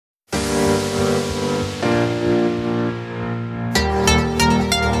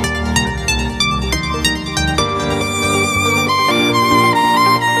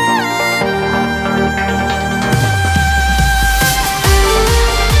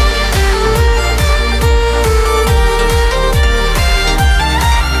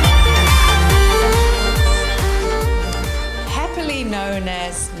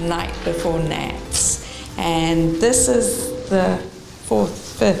this is the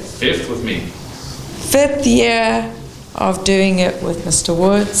fifth with me. Fifth year of doing it with Mr.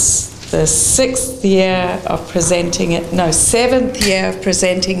 Woods. The seventh year of presenting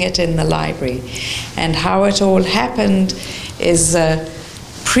it in the library. And how it all happened is a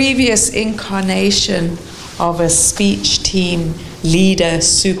previous incarnation of a speech team leader,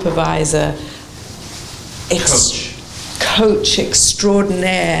 supervisor, coach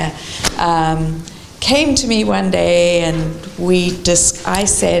extraordinaire, came to me one day, and I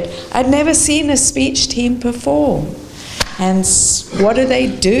said, I'd never seen a speech team perform. And what do they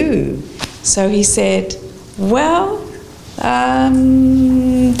do? So he said, well,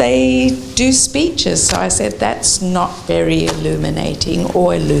 they do speeches. So I said, that's not very illuminating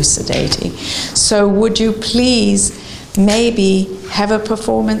or elucidating. So would you please maybe have a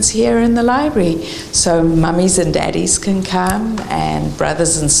performance here in the library so mummies and daddies can come, and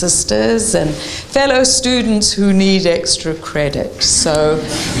brothers and sisters and fellow students who need extra credit. So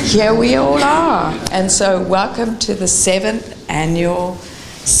here we all are. And so welcome to the 7th annual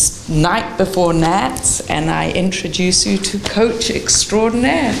Night Before Nats, and I introduce you to Coach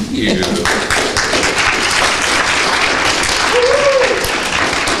Extraordinaire.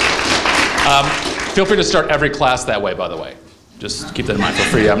 Feel free to start every class that way, by the way. Just keep that in mind. Feel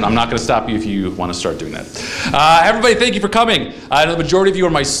free. I'm not going to stop you if you want to start doing that. Everybody, thank you for coming. I know the majority of you are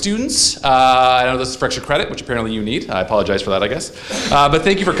my students. I know this is for extra credit, which apparently you need. I apologize for that, I guess. But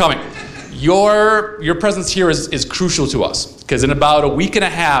thank you for coming. Your presence here is crucial to us, because in about a week and a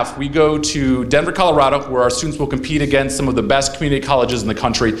half, we go to Denver, Colorado, where our students will compete against some of the best community colleges in the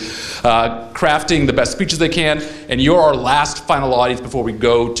country, crafting the best speeches they can, and you're our last final audience before we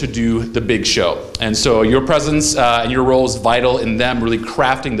go to do the big show. And so your presence and your role is vital in them really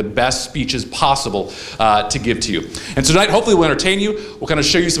crafting the best speeches possible to give to you. And so tonight, hopefully we'll entertain you. We'll kind of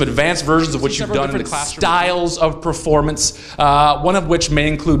show you some advanced versions of what you've done in the classroom. Styles of performance, one of which may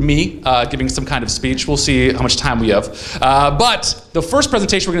include me giving some kind of speech. We'll see how much time we have. But the first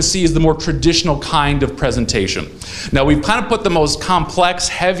presentation we're going to see is the more traditional kind of presentation. Now, we've kind of put the most complex,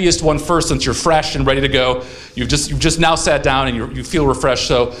 heaviest one first, since you're fresh and ready to go. You've just now sat down and you feel refreshed.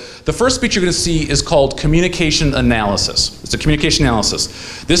 So the first speech you're going to see is called communication analysis. It's a communication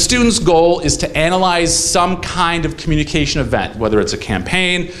analysis. This student's goal is to analyze some kind of communication event, whether it's a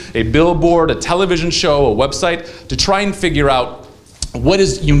campaign, a billboard, a television show, a website, to try and figure out what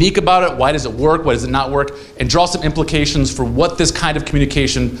is unique about it, why does it work, why does it not work, and draw some implications for what this kind of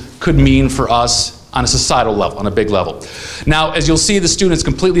communication could mean for us on a societal level, on a big level. Now, as you'll see, the student is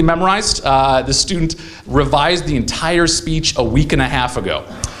completely memorized. The student revised the entire speech a week and a half ago.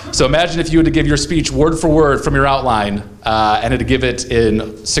 So imagine if you had to give your speech word for word from your outline and had to give it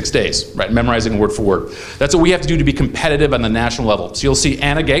in 6 days, right? Memorizing word for word. That's what we have to do to be competitive on the national level. So you'll see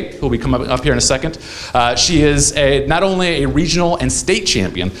Anna Gay, who will be coming up here in a second. She is not only a regional and state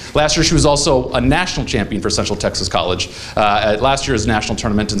champion. Last year she was also a national champion for Central Texas College at last year's national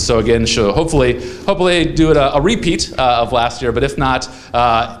tournament. And so again, she'll hopefully do it a repeat of last year. But if not,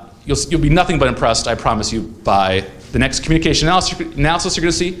 you'll be nothing but impressed, I promise you, by the next communication analysis you're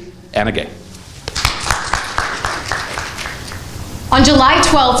going to see, Anna Gay. On July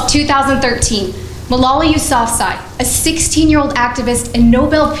 12, 2013, Malala Yousafzai, a 16-year-old activist and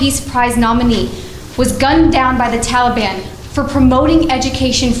Nobel Peace Prize nominee, was gunned down by the Taliban for promoting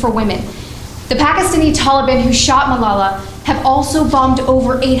education for women. The Pakistani Taliban who shot Malala have also bombed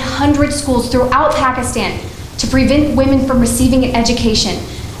over 800 schools throughout Pakistan to prevent women from receiving an education.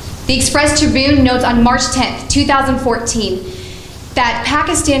 The Express Tribune notes on March 10, 2014, that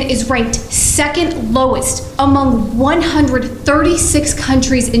Pakistan is ranked second lowest among 136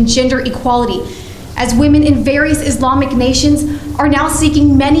 countries in gender equality, as women in various Islamic nations are now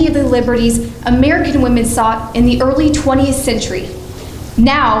seeking many of the liberties American women sought in the early 20th century.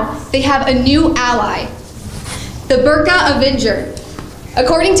 Now, they have a new ally, the Burqa Avenger.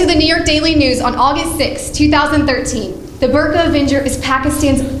 According to the New York Daily News on August 6, 2013, the Burqa Avenger is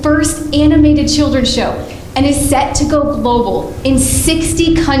Pakistan's first animated children's show and is set to go global in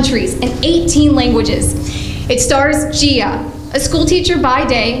 60 countries and 18 languages. It stars Jia, a school teacher by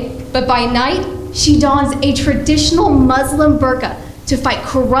day, but by night, she dons a traditional Muslim burqa to fight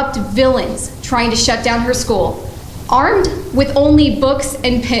corrupt villains trying to shut down her school, armed with only books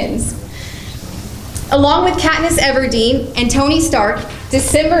and pens. Along with Katniss Everdeen and Tony Stark,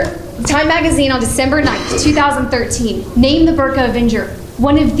 Time Magazine on December 9th, 2013, named the Burqa Avenger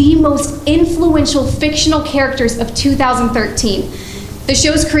one of the most influential fictional characters of 2013. The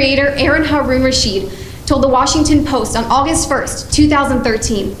show's creator, Aaron Harun Rashid, told the Washington Post on August 1st,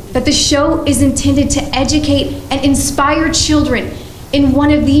 2013, that the show is intended to educate and inspire children in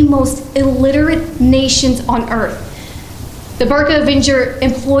one of the most illiterate nations on earth. The Burqa Avenger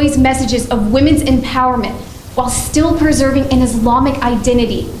employs messages of women's empowerment while still preserving an Islamic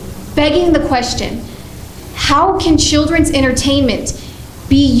identity, begging the question, how can children's entertainment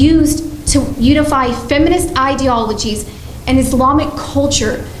be used to unify feminist ideologies and Islamic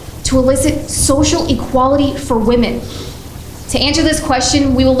culture to elicit social equality for women? To answer this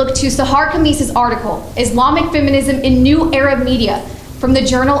question, we will look to Sahar Khamis's article, Islamic Feminism in New Arab Media, from the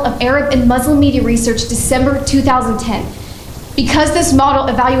Journal of Arab and Muslim Media Research, December 2010. Because this model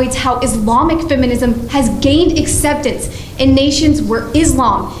evaluates how Islamic feminism has gained acceptance in nations where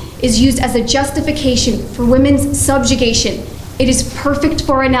Islam is used as a justification for women's subjugation, it is perfect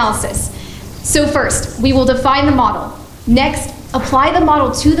for analysis. So first, we will define the model. Next, apply the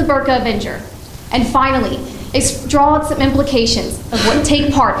model to the Burqa Avenger. And finally, draw out some implications of what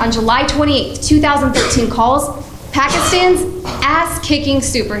take part on July 28, 2013 calls Pakistan's ass-kicking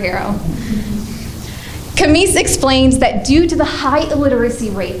superhero. Khamis explains that due to the high illiteracy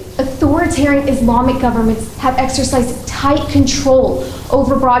rate, authoritarian Islamic governments have exercised tight control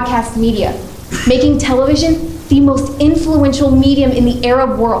over broadcast media, making television the most influential medium in the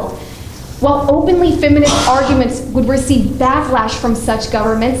Arab world. While openly feminist arguments would receive backlash from such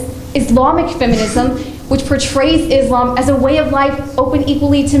governments, Islamic feminism, which portrays Islam as a way of life open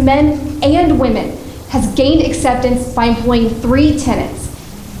equally to men and women, has gained acceptance by employing three tenets.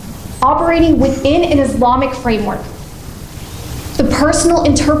 Operating within an Islamic framework, the personal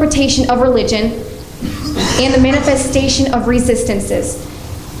interpretation of religion, and the manifestation of resistances.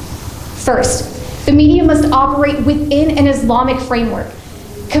 First, the media must operate within an Islamic framework.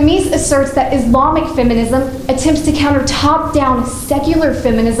 Khamis asserts that Islamic feminism attempts to counter top-down secular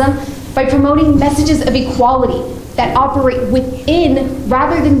feminism by promoting messages of equality that operate within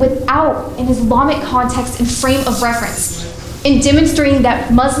rather than without an Islamic context and frame of reference, in demonstrating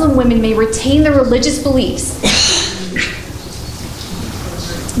that Muslim women may retain their religious beliefs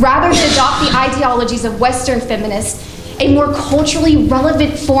rather than adopt the ideologies of Western feminists. A more culturally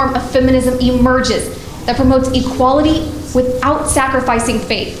relevant form of feminism emerges that promotes equality without sacrificing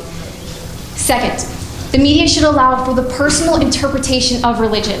faith. Second, the media should allow for the personal interpretation of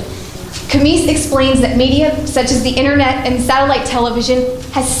religion. Khamis explains that media, such as the internet and satellite television,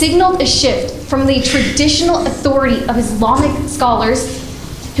 has signaled a shift from the traditional authority of Islamic scholars,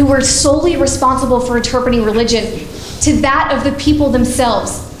 who were solely responsible for interpreting religion, to that of the people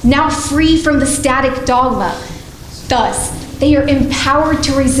themselves, now free from the static dogma. Thus, they are empowered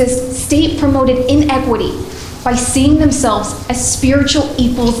to resist state-promoted inequity by seeing themselves as spiritual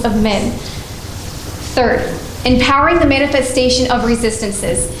equals of men. Third, empowering the manifestation of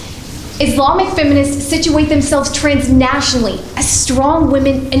resistances. Islamic feminists situate themselves transnationally as strong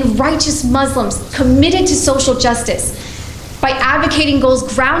women and righteous Muslims committed to social justice. By advocating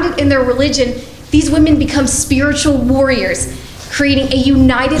goals grounded in their religion, these women become spiritual warriors, creating a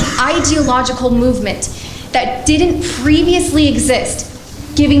united ideological movement that didn't previously exist,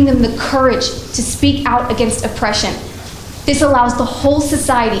 giving them the courage to speak out against oppression. This allows the whole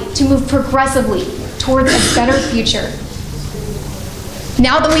society to move progressively towards a better future.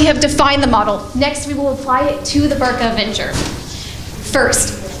 Now that we have defined the model, next we will apply it to the Burqa Avenger.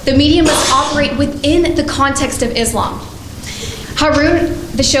 First, the media must operate within the context of Islam. Haroon,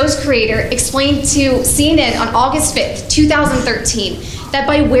 the show's creator, explained to CNN on August 5th, 2013, that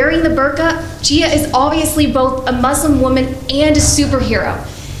by wearing the burqa, Gia is obviously both a Muslim woman and a superhero.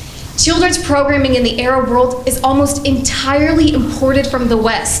 Children's programming in the Arab world is almost entirely imported from the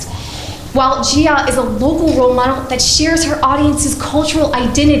West, while Gia is a local role model that shares her audience's cultural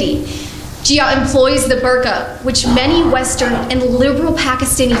identity. Gia employs the burqa, which many Western and liberal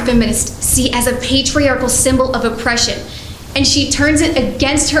Pakistani feminists see as a patriarchal symbol of oppression, and she turns it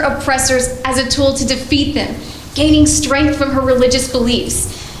against her oppressors as a tool to defeat them, gaining strength from her religious beliefs.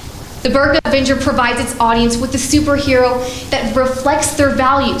 The Burqa Avenger provides its audience with a superhero that reflects their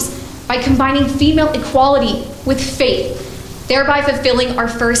values by combining female equality with faith, thereby fulfilling our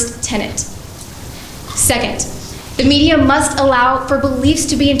first tenet. Second, the media must allow for beliefs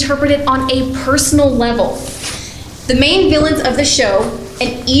to be interpreted on a personal level. The main villains of the show,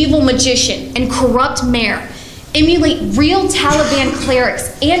 an evil magician and corrupt mayor, emulate real Taliban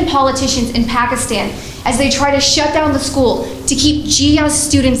clerics and politicians in Pakistan as they try to shut down the school to keep Gia's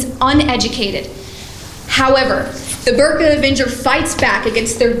students uneducated. However, the Burqa Avenger fights back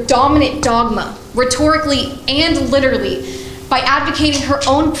against their dominant dogma, rhetorically and literally, by advocating her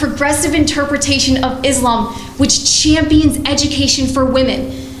own progressive interpretation of Islam, which champions education for women.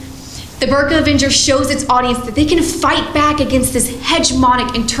 The Burqa Avenger shows its audience that they can fight back against this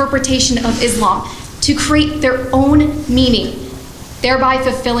hegemonic interpretation of Islam to create their own meaning. thereby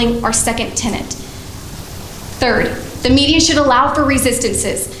fulfilling our second tenet. Third, the media should allow for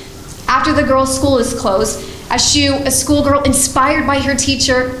resistances. After the girls' school is closed, a schoolgirl inspired by her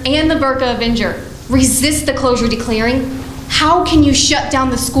teacher and the Burqa Avenger resists the closure, declaring, "How can you shut down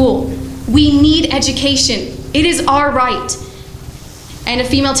the school? We need education. It is our right." And a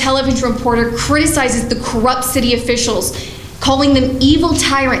female television reporter criticizes the corrupt city officials, calling them evil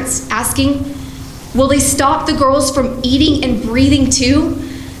tyrants, asking, "Will they stop the girls from eating and breathing too?"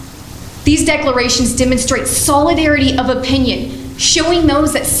 These declarations demonstrate solidarity of opinion, showing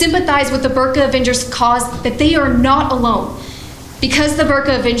those that sympathize with the Burqa Avengers' cause that they are not alone. Because the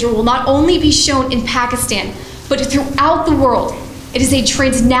Burqa Avenger will not only be shown in Pakistan, but throughout the world, it is a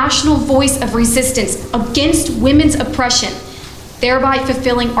transnational voice of resistance against women's oppression, thereby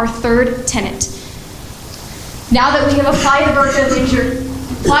fulfilling our third tenet. Now that we have applied the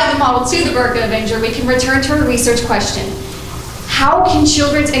model to the Burqa Avenger, we can return to our research question. How can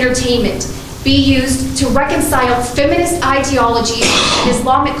children's entertainment be used to reconcile feminist ideologies and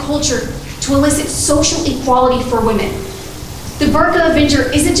Islamic culture to elicit social equality for women? The Burqa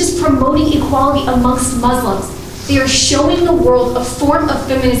Avenger isn't just promoting equality amongst Muslims. They are showing the world a form of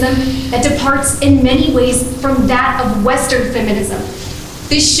feminism that departs in many ways from that of Western feminism.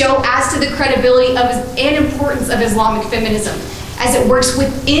 This show adds to the credibility and importance of Islamic feminism, as it works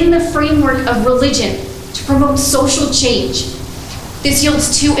within the framework of religion to promote social change. This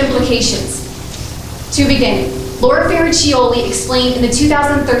yields two implications. To begin, Laura Ferriccioli explained in the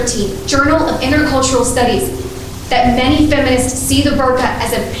 2013 Journal of Intercultural Studies that many feminists see the burqa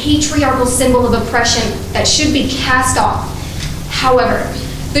as a patriarchal symbol of oppression that should be cast off. However,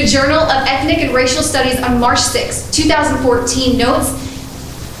 the Journal of Ethnic and Racial Studies on March 6, 2014 notes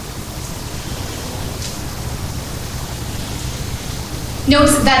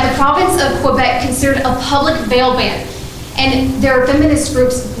that the province of Quebec considered a public veil ban, and their feminist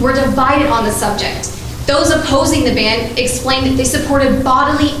groups were divided on the subject. Those opposing the ban explained that they supported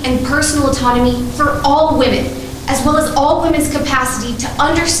bodily and personal autonomy for all women, as well as all women's capacity to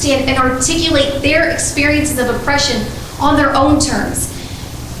understand and articulate their experiences of oppression on their own terms.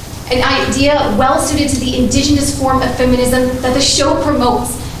 An idea well suited to the indigenous form of feminism that the show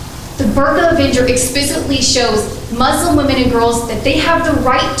promotes. The Burqa Avenger explicitly shows Muslim women and girls that they have the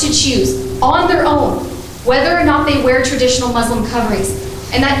right to choose on their own whether or not they wear traditional Muslim coverings,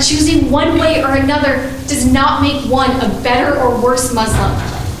 and that choosing one way or another does not make one a better or worse Muslim.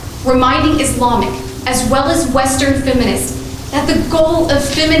 Reminding Islamic, as well as Western feminists, that the goal of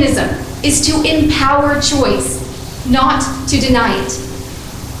feminism is to empower choice, not to deny it.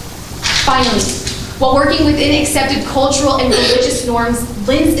 Finally, while working within accepted cultural and religious norms,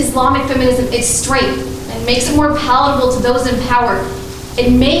 lends Islamic feminism its strength and makes it more palatable to those in power. It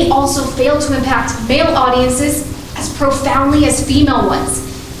may also fail to impact male audiences as profoundly as female ones.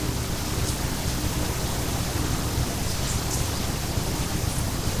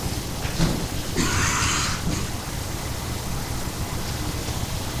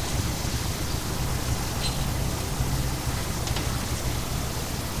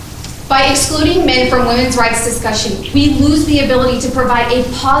 By excluding men from women's rights discussion, we lose the ability to provide a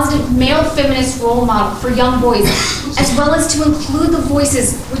positive male feminist role model for young boys, as well as to include the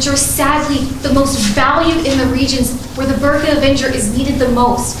voices which are sadly the most valued in the regions where the Burqa Avenger is needed the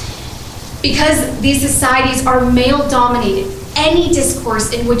most. Because these societies are male-dominated, any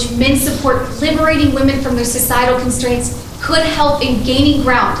discourse in which men support liberating women from their societal constraints could help in gaining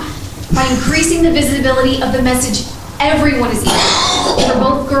ground by increasing the visibility of the message everyone is equal, for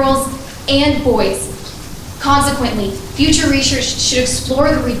both girls and boys. Consequently, future research should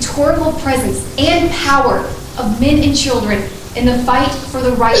explore the rhetorical presence and power of men and children in the fight for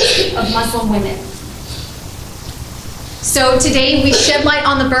the rights of Muslim women. So today we shed light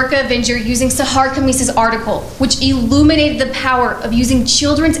on the Burqa Avenger using Sahar Khamis's article, which illuminated the power of using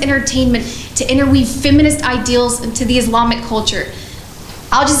children's entertainment to interweave feminist ideals into the Islamic culture.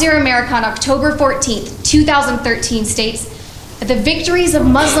 Al Jazeera America on October 14th, 2013 states that the victories of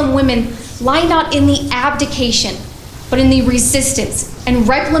Muslim women lie not in the abdication, but in the resistance and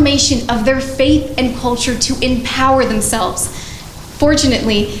reclamation of their faith and culture to empower themselves.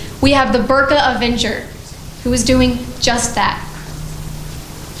 Fortunately, we have the Burqa Avenger, who is doing just that.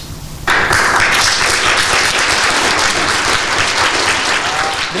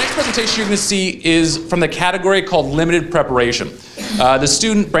 The next presentation you're going to see is from the category called Limited Preparation. The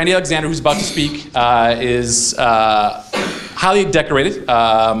student, Brandy Alexander, who's about to speak, is highly decorated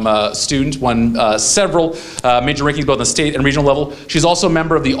student, won several major rankings both on the state and regional level. She's also a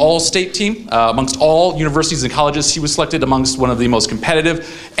member of the all-state team. Amongst all universities and colleges, she was selected amongst one of the most competitive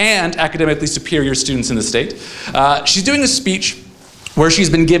and academically superior students in the state. She's doing a speech where she's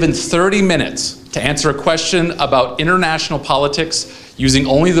been given 30 minutes to answer a question about international politics using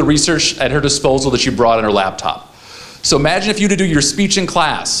only the research at her disposal that she brought on her laptop. So imagine if you had to do your speech in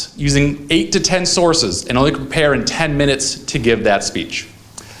class using 8 to 10 sources and only prepare in 10 minutes to give that speech.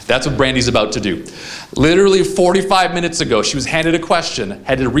 That's what Brandy's about to do. Literally 45 minutes ago, she was handed a question,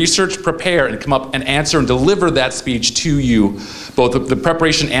 had to research, prepare, and come up and answer and deliver that speech to you. Both the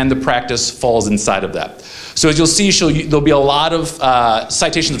preparation and the practice falls inside of that. So as you'll see, there'll be a lot of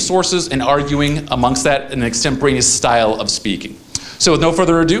citations of sources and arguing amongst that in an extemporaneous style of speaking. So with no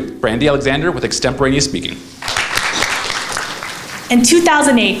further ado, Brandy Alexander with extemporaneous speaking. In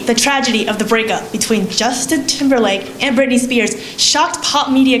 2008, the tragedy of the breakup between Justin Timberlake and Britney Spears shocked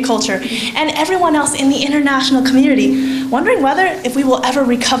pop media culture and everyone else in the international community, wondering whether if we will ever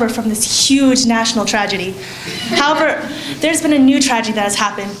recover from this huge national tragedy. However, there's been a new tragedy that has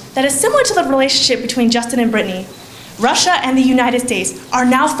happened that is similar to the relationship between Justin and Britney. Russia and the United States are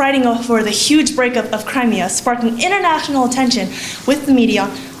now fighting over the huge breakup of Crimea, sparking international attention with the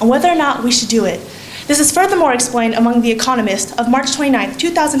media on whether or not we should do it. This is furthermore explained among The Economist of March 29,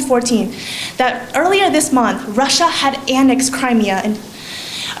 2014, that earlier this month, Russia had annexed Crimea,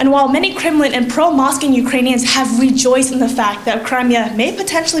 and while many Kremlin and pro-Moscow Ukrainians have rejoiced in the fact that Crimea may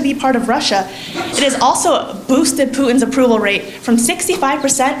potentially be part of Russia, it has also boosted Putin's approval rate from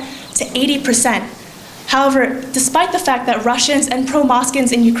 65% to 80%. However, despite the fact that Russians and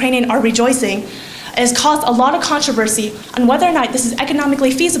pro-Moskans and Ukrainians are rejoicing, it has caused a lot of controversy on whether or not this is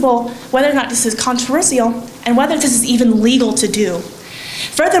economically feasible, whether or not this is controversial, and whether this is even legal to do.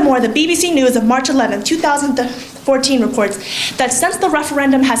 Furthermore, the BBC News of March 11, 2014 reports that since the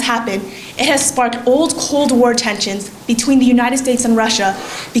referendum has happened, it has sparked old Cold War tensions between the United States and Russia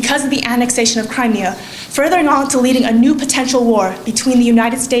because of the annexation of Crimea, furthering on to leading a new potential war between the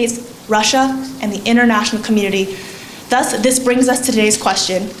United States, Russia, and the international community. Thus, this brings us to today's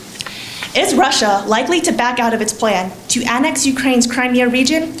question. Is Russia likely to back out of its plan to annex Ukraine's Crimea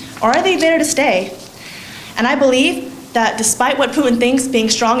region, or are they there to stay? And I believe that despite what Putin thinks, being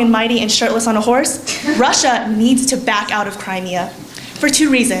strong and mighty and shirtless on a horse, Russia needs to back out of Crimea for two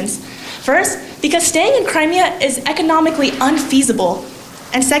reasons. First, because staying in Crimea is economically unfeasible.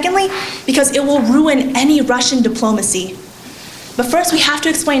 And secondly, because it will ruin any Russian diplomacy. But first, we have to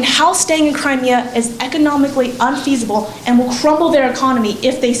explain how staying in Crimea is economically unfeasible and will crumble their economy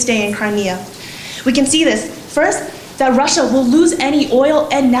if they stay in Crimea. We can see this. First, that Russia will lose any oil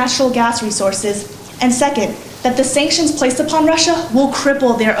and natural gas resources. And second, that the sanctions placed upon Russia will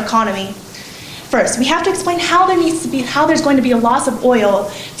cripple their economy. First, we have to explain how there's going to be a loss of oil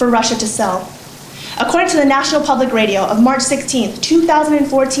for Russia to sell. According to the National Public Radio of March 16,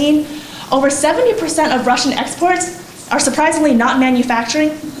 2014, over 70% of Russian exports are surprisingly not manufacturing,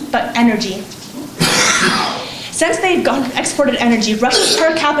 but energy. Since they've exported energy, Russia's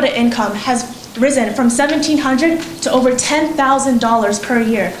per capita income has risen from $1,700 to over $10,000 per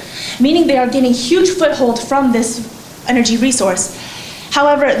year, meaning they are getting huge foothold from this energy resource.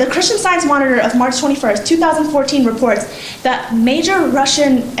 However, the Christian Science Monitor of March 21, 2014 reports that major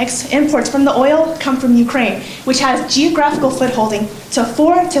Russian imports from the oil come from Ukraine, which has geographical footholding to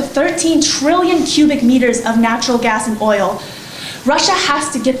 4 to 13 trillion cubic meters of natural gas and oil. Russia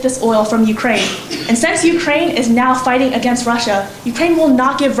has to get this oil from Ukraine. And since Ukraine is now fighting against Russia, Ukraine will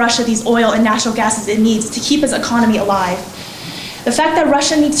not give Russia these oil and natural gases it needs to keep its economy alive. The fact that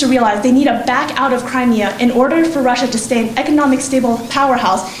Russia needs to realize they need to back out of Crimea in order for Russia to stay an economic stable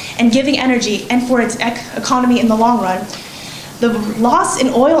powerhouse and giving energy and for its economy in the long run. The loss in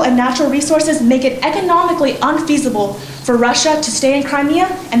oil and natural resources make it economically unfeasible for Russia to stay in Crimea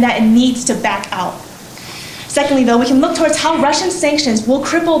and that it needs to back out. Secondly, though, we can look towards how Russian sanctions will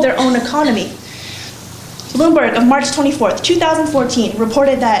cripple their own economy. Bloomberg of March 24, 2014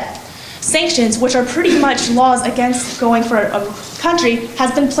 reported that sanctions, which are pretty much laws against going for a country,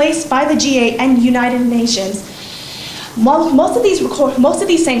 has been placed by the G8 and United Nations. Most of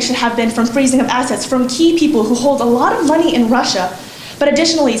these sanctions have been from freezing of assets from key people who hold a lot of money in Russia. But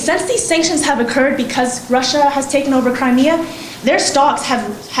additionally, since these sanctions have occurred because Russia has taken over Crimea, their stocks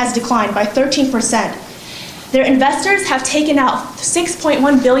has declined by 13%. Their investors have taken out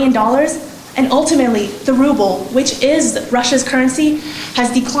 $6.1 billion, and ultimately, the ruble, which is Russia's currency,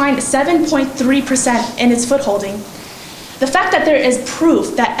 has declined 7.3% in its footholding. The fact that there is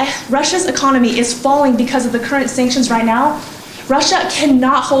proof that Russia's economy is falling because of the current sanctions right now, Russia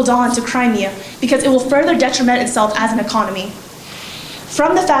cannot hold on to Crimea because it will further detriment itself as an economy.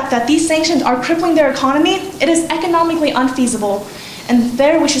 From the fact that these sanctions are crippling their economy, it is economically unfeasible, and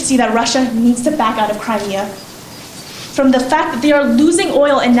there we should see that Russia needs to back out of Crimea. From the fact that they are losing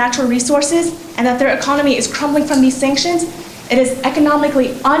oil and natural resources and that their economy is crumbling from these sanctions, it is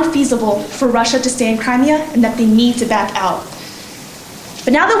economically unfeasible for Russia to stay in Crimea and that they need to back out.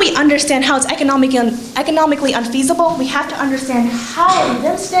 But now that we understand how it's economically unfeasible, we have to understand how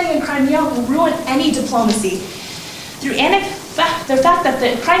them staying in Crimea will ruin any diplomacy. Through the fact that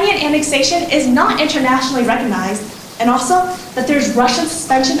the Crimean annexation is not internationally recognized, and also that there's Russian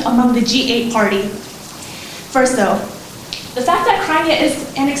suspension among the G8 party. First though, the fact that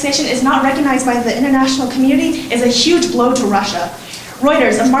Crimea's annexation is not recognized by the international community is a huge blow to Russia.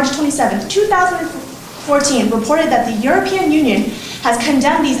 Reuters on March 27, 2014 reported that the European Union has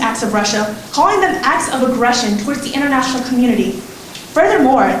condemned these acts of Russia, calling them acts of aggression towards the international community.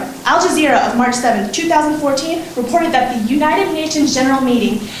 Furthermore, Al Jazeera of March 7, 2014 reported that the United Nations General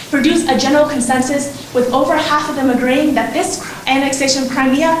Meeting produced a general consensus with over half of them agreeing that this annexation of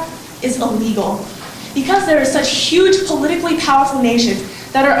Crimea is illegal. Because there are such huge politically powerful nations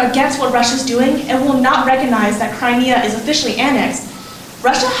that are against what Russia's doing and will not recognize that Crimea is officially annexed,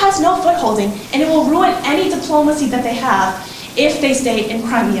 Russia has no footholding and it will ruin any diplomacy that they have if they stay in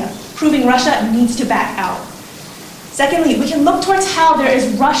Crimea, proving Russia needs to back out. Secondly, we can look towards how there is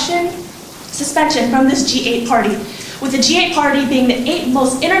Russian suspension from this G8 party, with the G8 party being the 8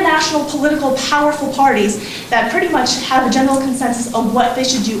 most international political powerful parties that pretty much have a general consensus of what they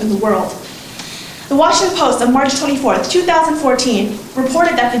should do in the world. The Washington Post on March 24, 2014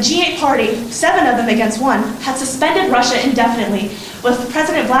 reported that the G8 party, 7 of them against 1, had suspended Russia indefinitely, with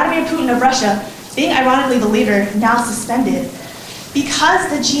President Vladimir Putin of Russia being ironically the leader, now suspended. Because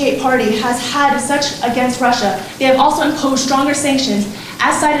the G8 party has had such against Russia, they have also imposed stronger sanctions,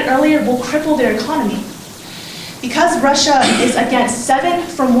 as cited earlier, will cripple their economy. Because Russia is against 7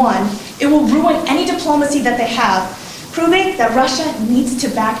 from 1, it will ruin any diplomacy that they have, proving that Russia needs to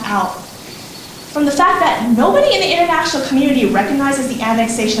back out. From the fact that nobody in the international community recognizes the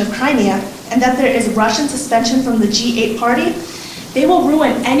annexation of Crimea and that there is Russian suspension from the G8 party, they will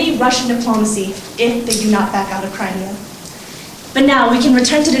ruin any Russian diplomacy if they do not back out of Crimea. But now we can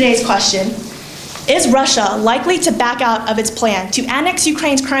return to today's question. Is Russia likely to back out of its plan to annex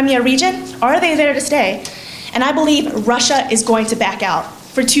Ukraine's Crimea region, or are they there to stay? And I believe Russia is going to back out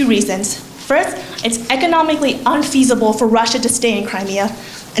for 2 reasons. First, it's economically unfeasible for Russia to stay in Crimea.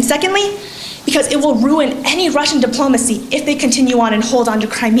 And secondly, because it will ruin any Russian diplomacy if they continue on and hold on to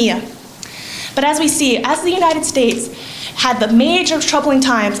Crimea. But as we see, as the United States had the major troubling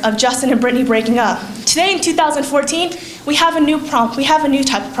times of Justin and Brittany breaking up, today in 2014, we have a new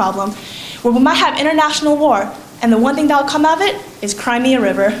type of problem, where we might have international war, and the one thing that will come of it is Crimea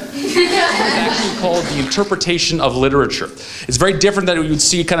River. It's actually called the interpretation of literature. It's very different than what you would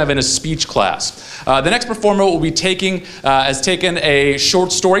see kind of in a speech class. The next performer will be has taken a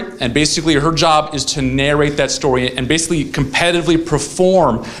short story, and basically her job is to narrate that story and basically competitively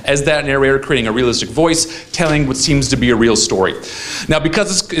perform as that narrator, creating a realistic voice, telling what seems to be a real story. Now,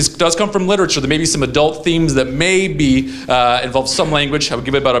 because this does come from literature, there may be some adult themes that may involve some language. I would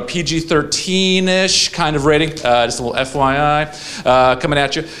give it about a PG-13-ish kind of rating, just a little FYI coming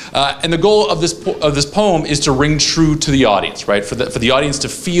at you. And the goal of this poem is to ring true to the audience, right? For the audience to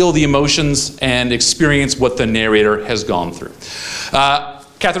feel the emotions and experience what the narrator has gone through.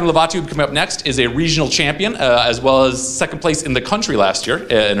 Catherine Lavati, who coming up next, is a regional champion, as well as 2nd place in the country last year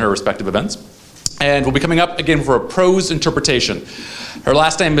in her respective events. And will be coming up again for a prose interpretation. Her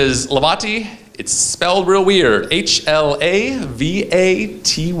last name is Lavati. It's spelled real weird. H-L-A-V-A-T-Y.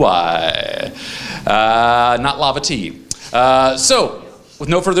 Not Lavati. So, with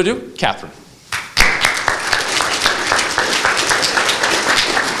no further ado, Catherine.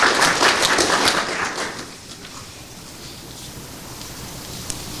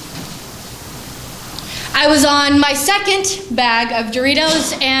 I was on my 2nd bag of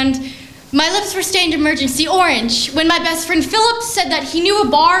Doritos and my lips were stained emergency orange when my best friend Philip said that he knew a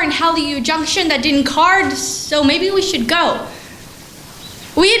bar in Hallyu Junction that didn't card, so maybe we should go.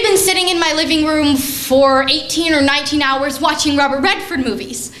 We had been sitting in my living room for 18 or 19 hours watching Robert Redford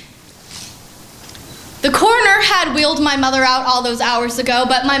movies. The coroner had wheeled my mother out all those hours ago,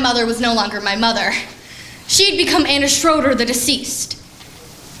 but my mother was no longer my mother. She had become Anna Schroeder, the deceased.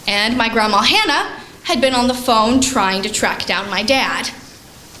 And my grandma Hannah had been on the phone trying to track down my dad.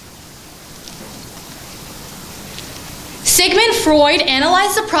 Sigmund Freud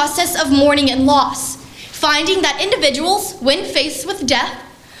analyzed the process of mourning and loss, finding that individuals, when faced with death,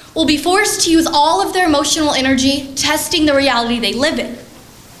 will be forced to use all of their emotional energy testing the reality they live in.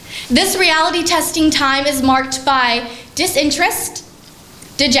 This reality testing time is marked by disinterest,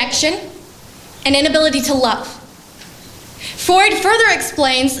 dejection, and inability to love. Freud further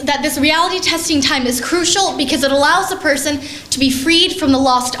explains that this reality testing time is crucial because it allows a person to be freed from the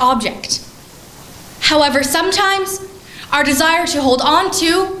lost object. However, sometimes Our desire to hold on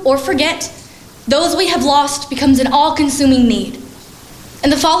to or forget those we have lost becomes an all-consuming need. In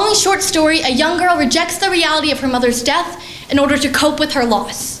the following short story, a young girl rejects the reality of her mother's death in order to cope with her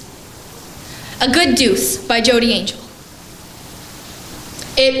loss. A Good Deuce by Jodi Angel.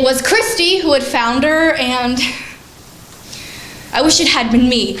 It was Christy who had found her, and I wish it had been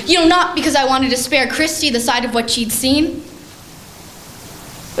me. You know, not because I wanted to spare Christy the sight of what she'd seen,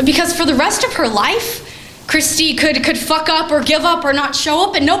 but because for the rest of her life, Christy could fuck up or give up or not show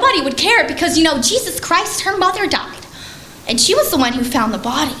up, and nobody would care because, you know, Jesus Christ, her mother died. And she was the one who found the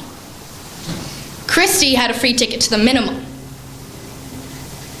body. Christy had a free ticket to the minimum.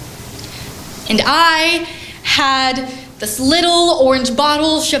 And I had this little orange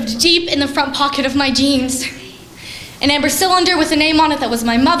bottle shoved deep in the front pocket of my jeans. An amber cylinder with a name on it that was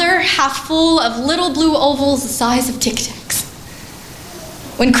my mother, half full of little blue ovals the size of Tic Tacs.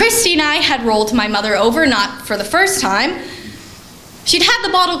 When Christy and I had rolled my mother over, not for the first time, she'd had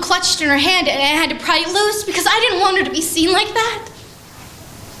the bottle clutched in her hand and I had to pry it loose because I didn't want her to be seen like that.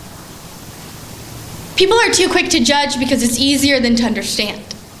 People are too quick to judge because it's easier than to understand.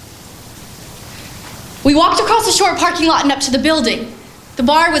 We walked across a short parking lot and up to the building. The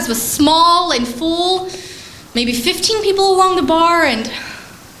bar was small and full, maybe 15 people along the bar, and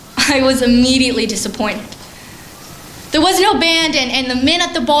I was immediately disappointed. There was no band, and the men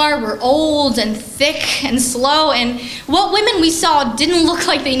at the bar were old and thick and slow, and what women we saw didn't look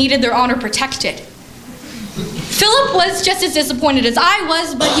like they needed their honor protected. Philip was just as disappointed as I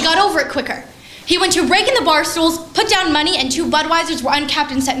was, but he got over it quicker. He went to rake in the bar stools, put down money, and 2 Budweisers were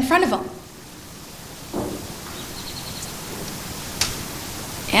uncapped and set in front of him.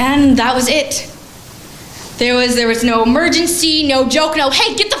 And that was it. There was no emergency, no joke, no,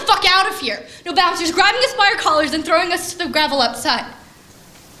 hey, get the fuck out of here. No bouncers grabbing us by our collars and throwing us to the gravel outside.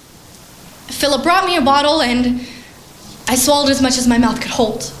 Philip brought me a bottle and I swallowed as much as my mouth could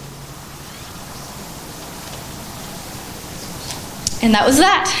hold. And that was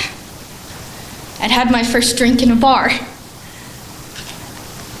that. I'd had my first drink in a bar.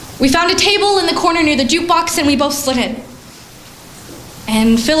 We found a table in the corner near the jukebox and we both slid in.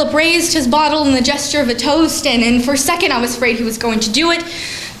 And Philip raised his bottle in the gesture of a toast, and for a second I was afraid he was going to do it,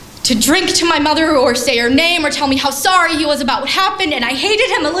 to drink to my mother or say her name or tell me how sorry he was about what happened, and I hated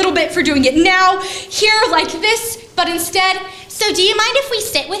him a little bit for doing it now, here like this, but instead, so do you mind if we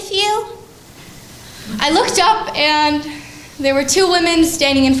sit with you? I looked up and there were 2 women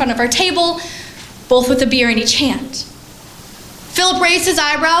standing in front of our table, both with a beer in each hand. Philip raised his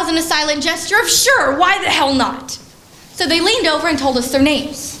eyebrows in a silent gesture of sure, why the hell not? So they leaned over and told us their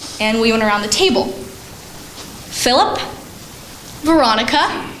names, and we went around the table. Philip,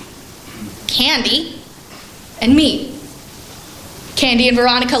 Veronica, Candy, and me. Candy and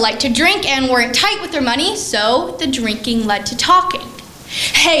Veronica liked to drink and weren't tight with their money, so the drinking led to talking.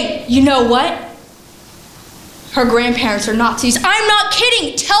 Hey, you know what? Her grandparents are Nazis. I'm not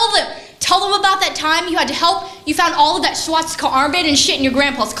kidding, tell them. Tell them about that time you had to help. You found all of that swastika armband and shit in your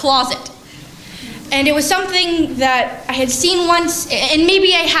grandpa's closet. And it was something that I had seen once, and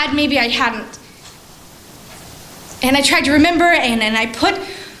maybe I had, maybe I hadn't. And I tried to remember, and I put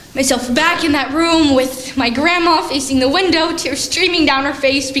myself back in that room with my grandma facing the window, tears streaming down her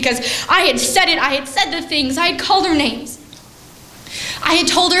face because I had said it, I had said the things, I had called her names. I had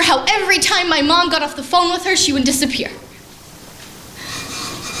told her how every time my mom got off the phone with her, she would disappear.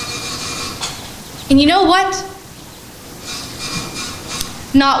 And you know what?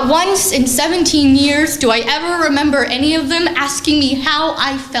 Not once in 17 years do I ever remember any of them asking me how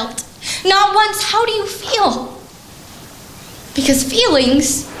I felt. Not once, how do you feel? Because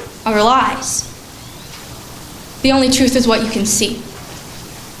feelings are lies. The only truth is what you can see.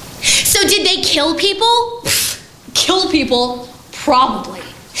 So did they kill people? Kill people? Probably.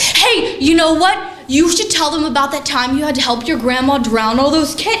 Hey, you know what? You should tell them about that time you had to help your grandma drown all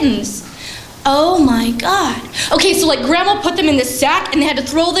those kittens. Oh my God. Okay, so like grandma put them in this sack and they had to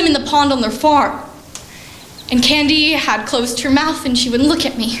throw them in the pond on their farm. And Candy had closed her mouth and she wouldn't look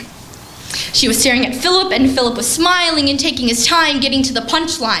at me. She was staring at Philip and Philip was smiling and taking his time getting to the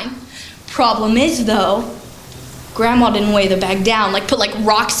punchline. Problem is though, grandma didn't weigh the bag down, like put like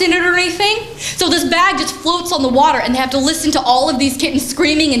rocks in it or anything. So this bag just floats on the water and they have to listen to all of these kittens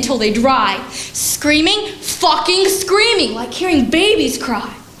screaming until they dry. Screaming, fucking screaming, like hearing babies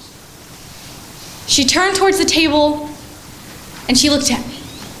cry. She turned towards the table and she looked at me.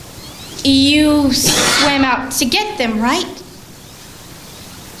 You swam out to get them, right?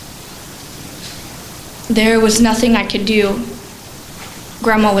 There was nothing I could do.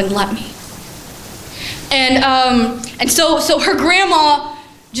 Grandma wouldn't let me. And so her grandma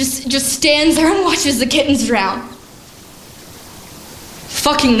just stands there and watches the kittens drown.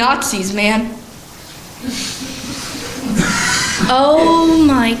 Fucking Nazis, man. Oh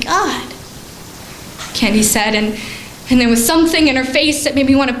my God, Candy said, and there was something in her face that made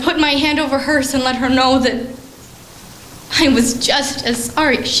me want to put my hand over hers and let her know that I was just as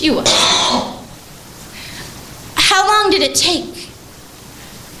sorry as she was. How long did it take?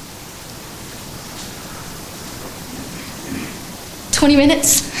 "20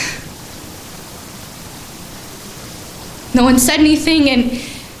 minutes. No one said anything,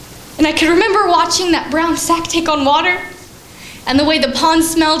 and I could remember watching that brown sack take on water, and the way the pond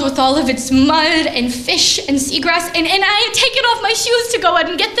smelled with all of its mud and fish and seagrass, and I had taken off my shoes to go out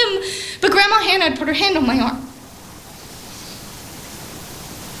and get them, but Grandma Hannah had put her hand on my arm.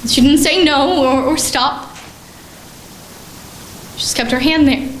 She didn't say no or stop. She just kept her hand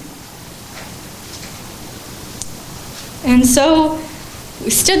there. And so we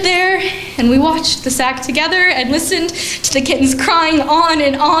stood there and we watched the sack together and listened to the kittens crying on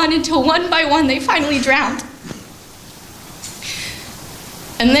until one by one they finally drowned.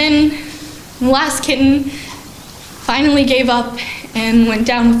 And then the last kitten finally gave up and went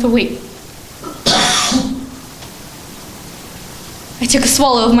down with the weight. I took a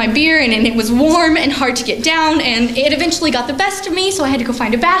swallow of my beer and it was warm and hard to get down, and it eventually got the best of me, so I had to go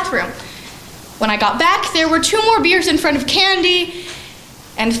find a bathroom. When I got back, there were 2 more beers in front of Candy,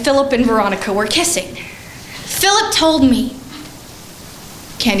 and Philip and Veronica were kissing. "Philip told me,"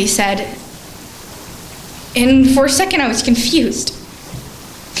 Candy said, and for a second I was confused.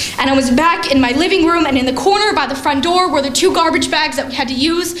 And I was back in my living room, and in the corner by the front door were the 2 garbage bags that we had to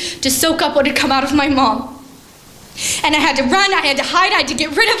use to soak up what had come out of my mom. And I had to run, I had to hide, I had to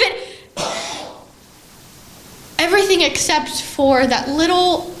get rid of it. Everything except for that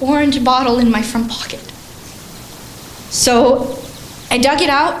little orange bottle in my front pocket. So I dug it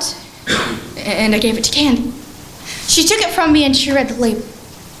out and I gave it to Candy. She took it from me and she read the label.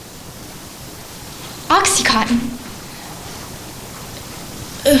 "Oxycontin.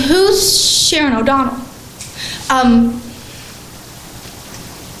 Who's Sharon O'Donnell?"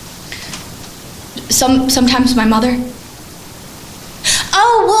 Sometimes my mother."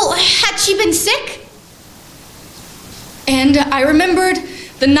 "Oh, well, had she been sick?" And I remembered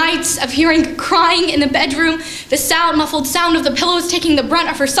the nights of hearing crying in the bedroom, the muffled sound of the pillows taking the brunt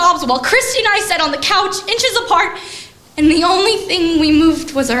of her sobs, while Christy and I sat on the couch, inches apart, and the only thing we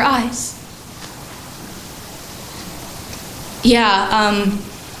moved was our eyes. "Yeah,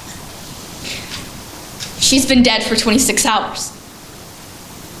 she's been dead for 26 hours.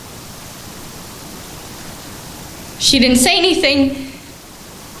 She didn't say anything,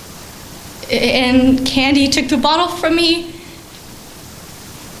 and Candy took the bottle from me,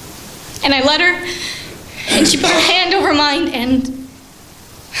 and I let her, and she put her hand over mine, and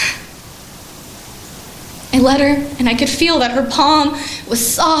I let her, and I could feel that her palm was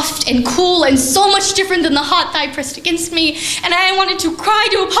soft and cool and so much different than the hot thigh pressed against me, and I wanted to cry,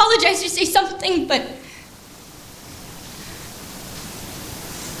 to apologize, to say something, but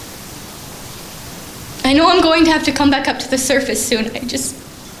I know I'm going to have to come back up to the surface soon. I just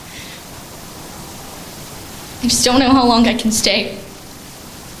don't know how long I can stay.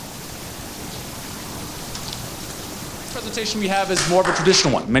 The presentation we have is more of a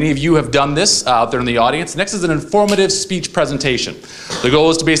traditional one. Many of you have done this out there in the audience. Next is an informative speech presentation. The goal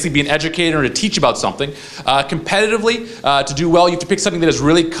is to basically be an educator and to teach about something. Competitively, to do well, you have to pick something that is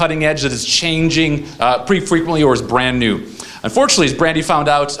really cutting edge, that is changing pretty frequently or is brand new. Unfortunately, as Brandy found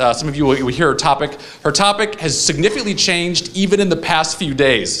out, some of you will hear her topic has significantly changed even in the past few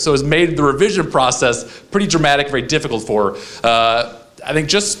days. So it's made the revision process pretty dramatic, very difficult for her. I think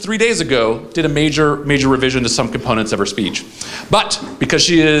just 3 days ago, did a major revision to some components of her speech. But because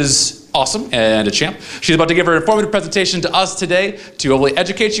she is awesome and a champ, she's about to give her informative presentation to us today to hopefully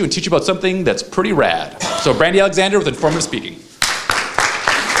educate you and teach you about something that's pretty rad. So Brandy Alexander with informative speaking.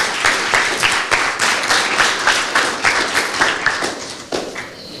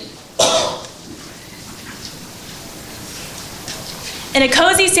 In a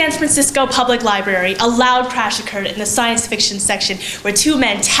cozy San Francisco public library, a loud crash occurred in the science fiction section where 2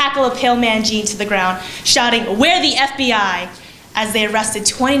 men tackle a pale man Gene to the ground, shouting, "We're the FBI," as they arrested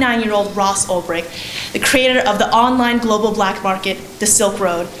 29-year-old Ross Ulbricht, the creator of the online global black market, the Silk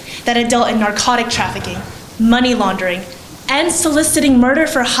Road, that had dealt in narcotic trafficking, money laundering, and soliciting murder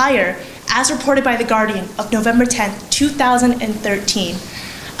for hire, as reported by The Guardian of November 10, 2013.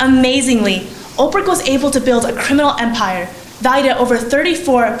 Amazingly, Ulbricht was able to build a criminal empire valued at over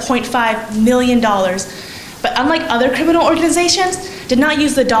 $34.5 million, but unlike other criminal organizations, did not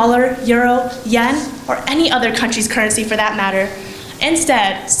use the dollar, euro, yen, or any other country's currency for that matter.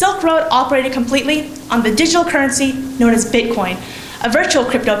 Instead, Silk Road operated completely on the digital currency known as Bitcoin, a virtual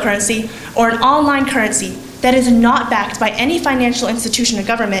cryptocurrency, or an online currency that is not backed by any financial institution or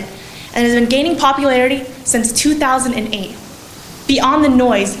government and has been gaining popularity since 2008. Beyond the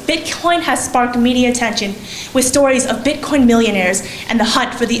noise, Bitcoin has sparked media attention with stories of Bitcoin millionaires and the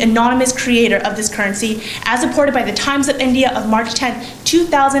hunt for the anonymous creator of this currency, as reported by the Times of India of March 10,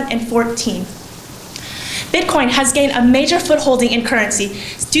 2014. Bitcoin has gained a major footholding in currency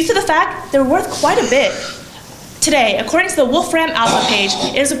due to the fact they're worth quite a bit. Today, according to the Wolfram Alpha page,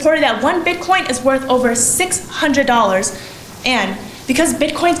 it is reported that one Bitcoin is worth over $600. And because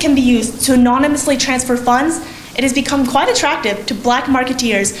Bitcoins can be used to anonymously transfer funds, it has become quite attractive to black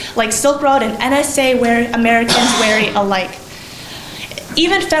marketeers like Silk Road and NSA Americans wary alike.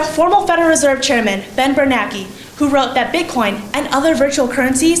 Even former Federal Reserve Chairman Ben Bernanke, who wrote that Bitcoin and other virtual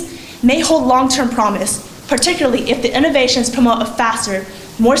currencies may hold long-term promise, particularly if the innovations promote a faster,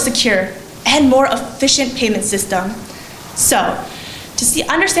 more secure, and more efficient payment system. So, to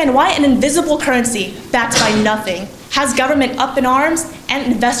understand why an invisible currency backed by nothing has government up in arms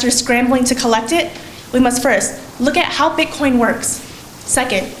and investors scrambling to collect it, we must first look at how Bitcoin works.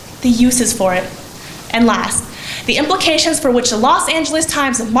 Second, the uses for it. And last, the implications for which the Los Angeles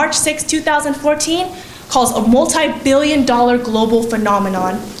Times of March 6, 2014 calls a multi-billion-dollar global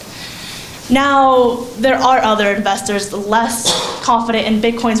phenomenon. Now, there are other investors less confident in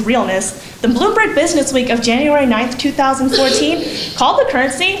Bitcoin's realness. The Bloomberg Business Week of January 9, 2014 called the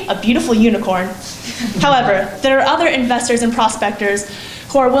currency a beautiful unicorn. However, there are other investors and prospectors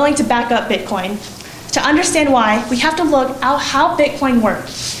who are willing to back up Bitcoin. To understand why, we have to look at how Bitcoin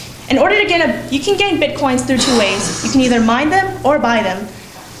works. In order to you can gain Bitcoins through two ways. You can either mine them or buy them.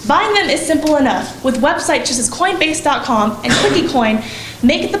 Buying them is simple enough. With websites such as Coinbase.com and QuickieCoin,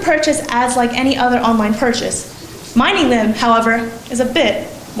 make the purchase as like any other online purchase. Mining them, however, is a bit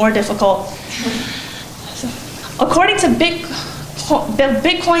more difficult. According to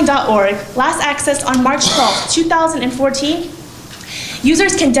Bitcoin.org, last accessed on March 12, 2014,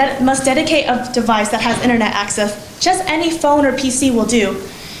 users must dedicate a device that has internet access. Just any phone or PC will do.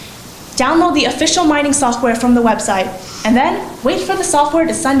 Download the official mining software from the website, and then wait for the software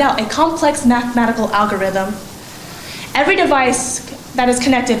to send out a complex mathematical algorithm. Every device that is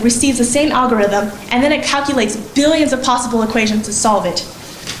connected receives the same algorithm, and then it calculates billions of possible equations to solve it.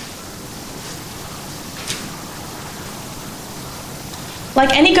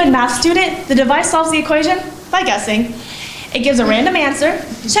 Like any good math student, the device solves the equation by guessing. It gives a random answer,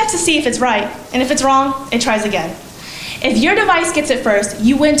 checks to see if it's right, and if it's wrong, it tries again. If your device gets it first,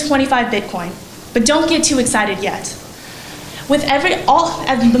 you win 25 Bitcoin. But don't get too excited yet. With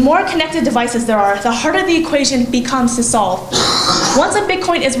the more connected devices there are, the harder the equation becomes to solve. Once a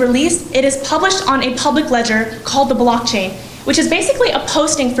Bitcoin is released, it is published on a public ledger called the blockchain, which is basically a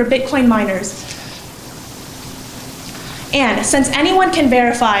posting for Bitcoin miners. And since anyone can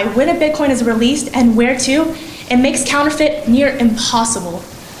verify when a Bitcoin is released and where to, it makes counterfeit near impossible.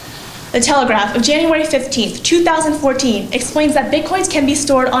 The Telegraph of January 15, 2014 explains that Bitcoins can be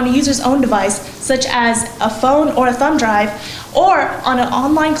stored on a user's own device, such as a phone or a thumb drive, or on an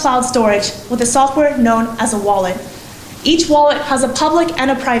online cloud storage with a software known as a wallet. Each wallet has a public and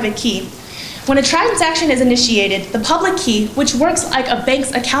a private key. When a transaction is initiated, the public key, which works like a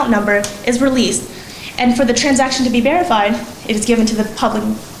bank's account number, is released. And for the transaction to be verified, it is given to the public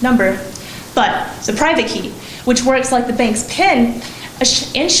number. But the private key, which works like the bank's PIN,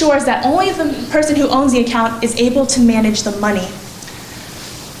 ensures that only the person who owns the account is able to manage the money.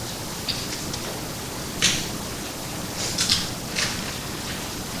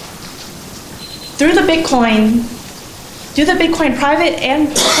 Through the Bitcoin private and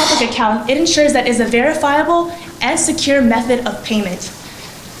public account, it ensures that it is a verifiable and secure method of payment.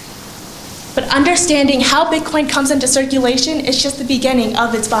 But understanding how Bitcoin comes into circulation is just the beginning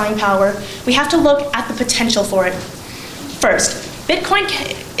of its buying power. We have to look at the potential for it. First, Bitcoin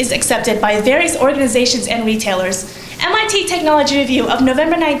is accepted by various organizations and retailers. MIT Technology Review of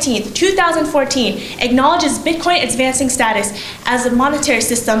November 19, 2014 acknowledges Bitcoin advancing status as a monetary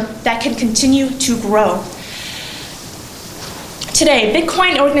system that can continue to grow. Today,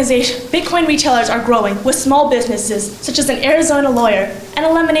 Bitcoin retailers are growing with small businesses such as an Arizona lawyer and a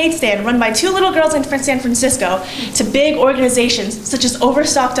lemonade stand run by two little girls in San Francisco to big organizations such as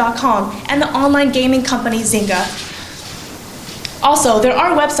Overstock.com and the online gaming company Zynga. Also, there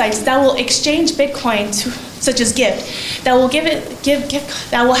are websites that will exchange Bitcoin, such as Gift, that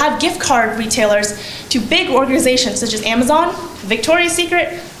will have gift card retailers to big organizations such as Amazon, Victoria's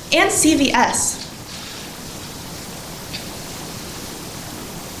Secret, and CVS.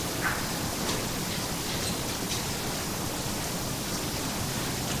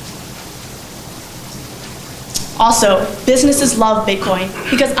 Also, businesses love Bitcoin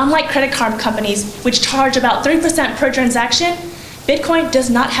because unlike credit card companies, which charge about 3% per transaction, Bitcoin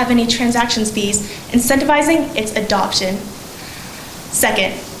does not have any transaction fees, incentivizing its adoption.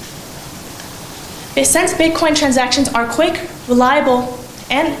 Second, since Bitcoin transactions are quick, reliable,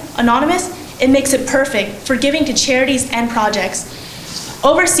 and anonymous, it makes it perfect for giving to charities and projects.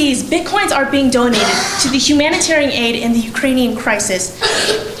 Overseas, Bitcoins are being donated to the humanitarian aid in the Ukrainian crisis.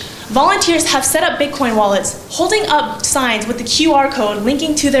 Volunteers have set up Bitcoin wallets, holding up signs with the QR code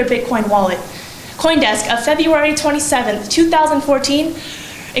linking to their Bitcoin wallet. CoinDesk of February 27, 2014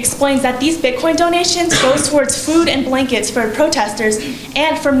 explains that these Bitcoin donations go towards food and blankets for protesters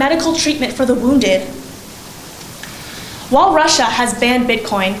and for medical treatment for the wounded. While Russia has banned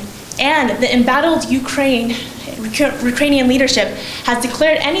Bitcoin and the embattled Ukrainian leadership has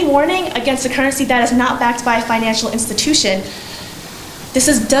declared any warning against a currency that is not backed by a financial institution, this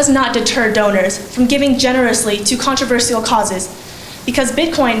does not deter donors from giving generously to controversial causes, because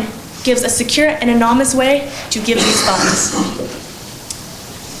Bitcoin gives a secure and anonymous way to give these funds.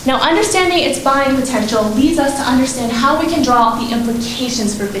 Now, understanding its buying potential leads us to understand how we can draw out the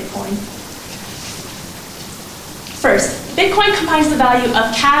implications for Bitcoin. First, Bitcoin combines the value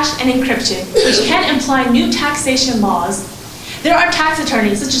of cash and encryption, which can imply new taxation laws. There are tax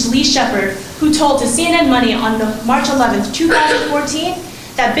attorneys, such as Lee Shepard, who told to CNN Money on March 11, 2014,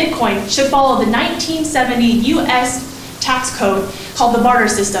 that Bitcoin should follow the 1970 US tax code called the barter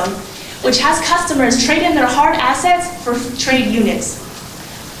system, which has customers trade in their hard assets for trade units.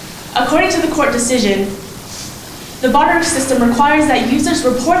 According to the court decision, the barter system requires that users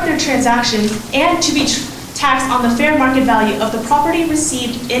report their transactions and to be taxed on the fair market value of the property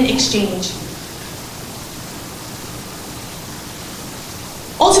received in exchange.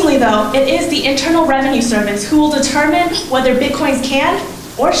 Ultimately, though, it is the Internal Revenue Service who will determine whether Bitcoins can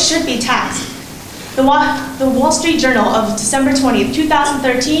or should be taxed. The Wall Street Journal of December 20,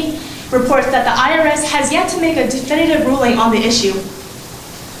 2013 reports that the IRS has yet to make a definitive ruling on the issue.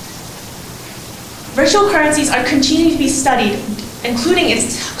 Virtual currencies are continuing to be studied, including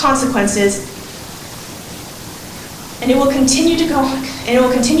its consequences, and it will continue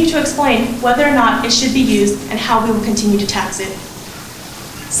to explain whether or not it should be used and how we will continue to tax it.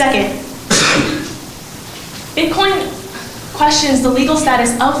 Second, Bitcoin questions the legal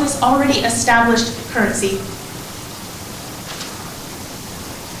status of this already established currency.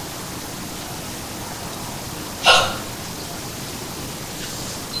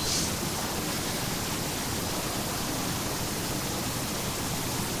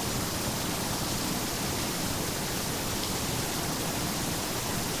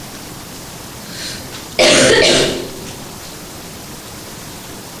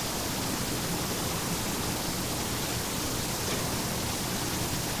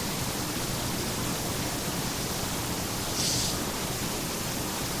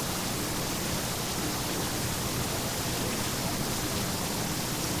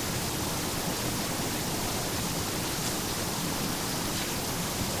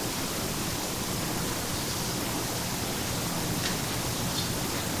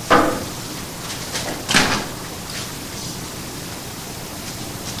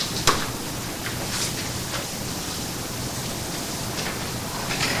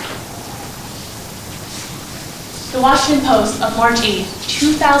 The Washington Post of March 8,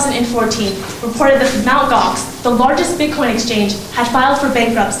 2014 reported that Mt. Gox, the largest Bitcoin exchange, had filed for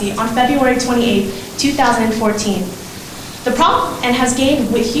bankruptcy on February 28, 2014. The problem has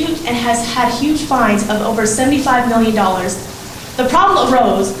had huge fines of over $75 million. The problem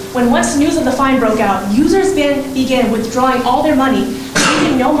arose when once news of the fine broke out, users began withdrawing all their money,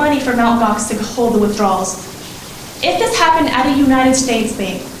 leaving no money for Mt. Gox to hold the withdrawals. If this happened at a United States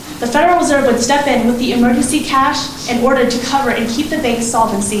bank, the Federal Reserve would step in with the emergency cash in order to cover and keep the bank's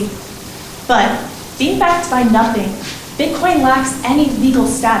solvency. But being backed by nothing, Bitcoin lacks any legal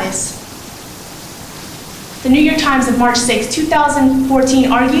status. The New York Times of March 6,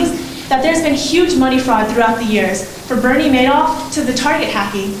 2014 argues that there's been huge money fraud throughout the years, from Bernie Madoff to the Target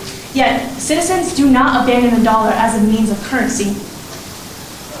hacking, yet citizens do not abandon the dollar as a means of currency.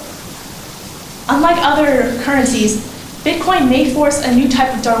 Unlike other currencies, Bitcoin may force a new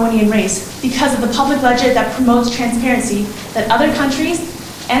type of Darwinian race because of the public ledger that promotes transparency that other countries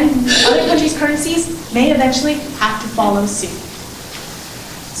and other countries' currencies may eventually have to follow suit.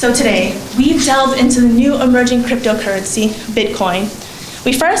 So today, we've delved into the new emerging cryptocurrency, Bitcoin.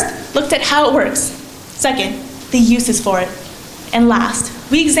 We first looked at how it works. Second, the uses for it. And last,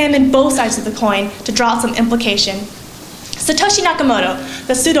 we examined both sides of the coin to draw out some implication. Satoshi Nakamoto,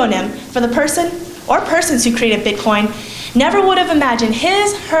 the pseudonym for the person or persons who created Bitcoin, never would have imagined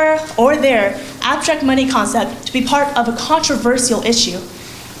his, her, or their abstract money concept to be part of a controversial issue,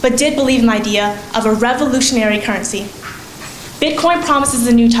 but did believe in the idea of a revolutionary currency. Bitcoin promises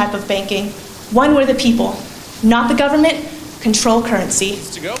a new type of banking, one where the people, not the government, control currency.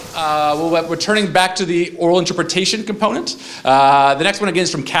 To go. We're turning back to the oral interpretation component. The next one again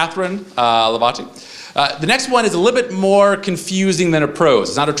is from Catherine Lavati. The next one is a little bit more confusing than a prose.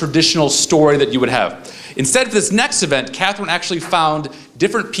 It's not a traditional story that you would have. Instead, for this next event, Catherine actually found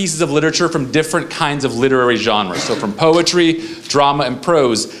different pieces of literature from different kinds of literary genres. So from poetry, drama, and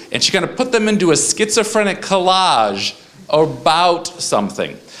prose. And she kind of put them into a schizophrenic collage about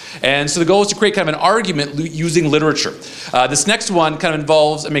something. And so the goal is to create kind of an argument using literature. This next one kind of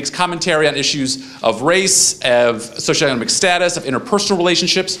involves, it makes commentary on issues of race, of socioeconomic status, of interpersonal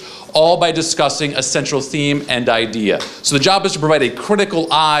relationships, all by discussing a central theme and idea. So the job is to provide a critical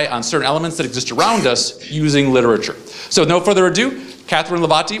eye on certain elements that exist around us using literature. So with no further ado, Catherine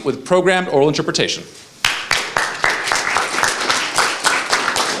Lavati with programmed oral interpretation.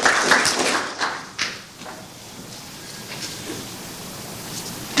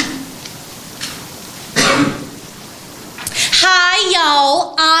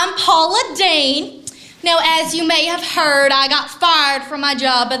 Y'all, I'm Paula Dean. Now, as you may have heard, I got fired from my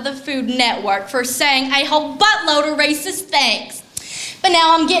job at the Food Network for saying a whole buttload of racist things. But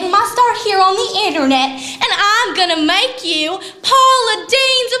now I'm getting my start here on the internet, and I'm gonna make you Paula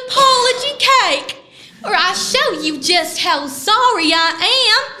Dean's apology cake, where I show you just how sorry I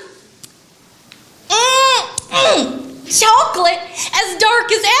am. Chocolate as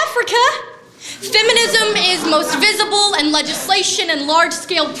dark as Africa. Feminism is most visible in legislation and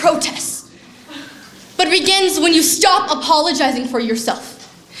large-scale protests. But it begins when you stop apologizing for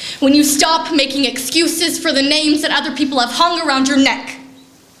yourself. When you stop making excuses for the names that other people have hung around your neck.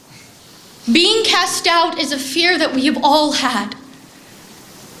 Being cast out is a fear that we have all had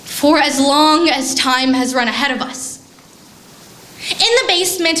for as long as time has run ahead of us. In the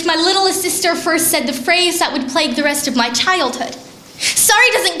basement, my littlest sister first said the phrase that would plague the rest of my childhood. Sorry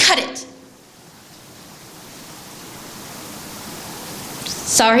doesn't cut it.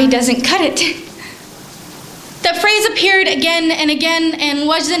 Sorry doesn't cut it. That phrase appeared again and again and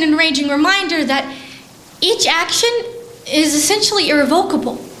was an enraging reminder that each action is essentially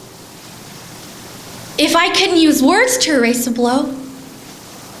irrevocable. If I couldn't use words to erase a blow,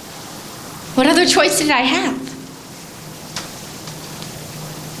 what other choice did I have?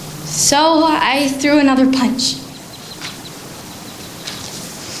 So I threw another punch.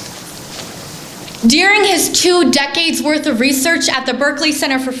 During his 2 decades worth of research at the Berkeley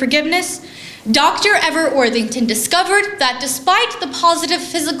Center for Forgiveness, Dr. Everett Worthington discovered that despite the positive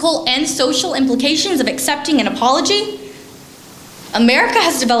physical and social implications of accepting an apology, America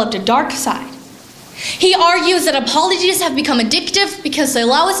has developed a dark side. He argues that apologies have become addictive because they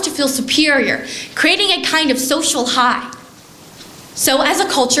allow us to feel superior, creating a kind of social high. So as a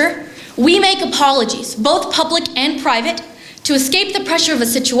culture, we make apologies, both public and private, to escape the pressure of a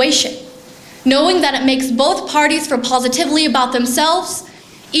situation, knowing that it makes both parties feel positively about themselves,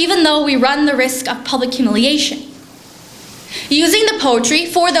 even though we run the risk of public humiliation. Using the poetry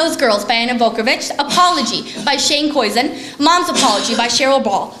For Those Girls by Anna Bokovich, Apology by Shane Koisen, Mom's Apology by Cheryl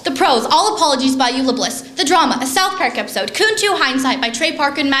Ball, the prose, All Apologies by Eula Bliss, the drama, a South Park episode, Kuntu Hindsight by Trey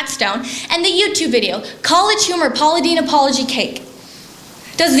Parker and Matt Stone, and the YouTube video, College Humor Paula Dean Apology Cake.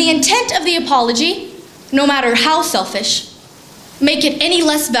 Does the intent of the apology, no matter how selfish, make it any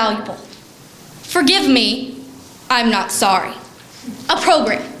less valuable? Forgive me, I'm not sorry. A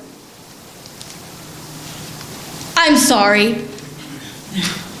program. I'm sorry.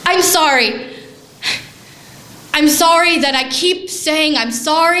 I'm sorry. I'm sorry that I keep saying I'm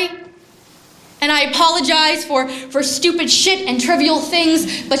sorry. And I apologize for stupid shit and trivial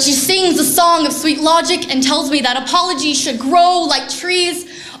things, but she sings a song of sweet logic and tells me that apologies should grow like trees,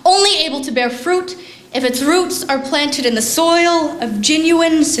 only able to bear fruit if its roots are planted in the soil of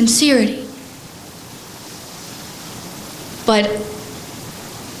genuine sincerity. But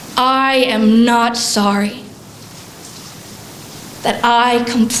I am not sorry that I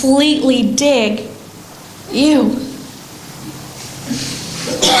completely dig you.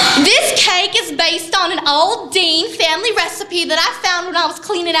 This cake is based on an old Dean family recipe that I found when I was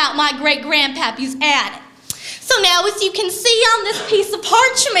cleaning out my great-grandpappy's attic. So now, as you can see on this piece of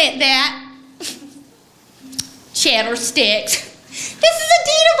parchment that cheddar sticks, this is a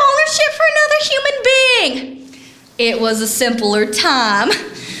deed of ownership for another human being. It was a simpler time.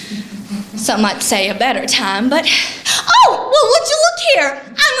 Some might say a better time, but... Oh, well, would you look here?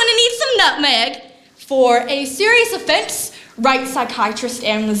 I'm gonna need some nutmeg for a serious offense writes psychiatrist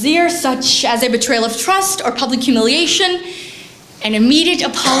Anne Lazier, such as a betrayal of trust or public humiliation, an immediate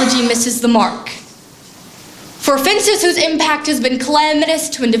apology misses the mark. For offenses whose impact has been calamitous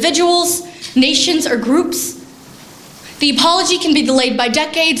to individuals, nations, or groups, the apology can be delayed by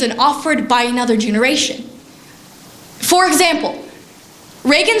decades and offered by another generation. For example,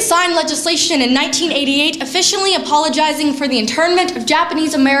 Reagan signed legislation in 1988 officially apologizing for the internment of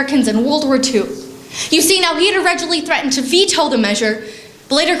Japanese Americans in World War II. You see, now he had originally threatened to veto the measure,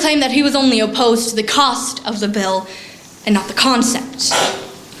 but later claimed that he was only opposed to the cost of the bill and not the concept.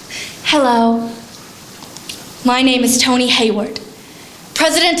 Hello, my name is Tony Hayward,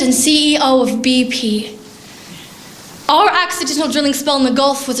 President and CEO of BP. Our accidental drilling spell in the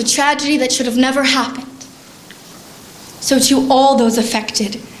Gulf was a tragedy that should have never happened. So to all those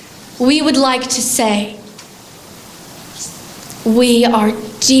affected, we would like to say, we are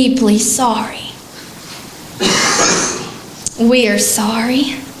deeply sorry. We are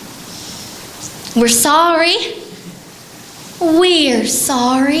sorry. We're sorry. We're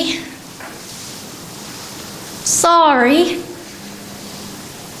sorry. Sorry.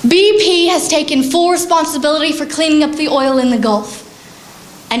 BP has taken full responsibility for cleaning up the oil in the Gulf.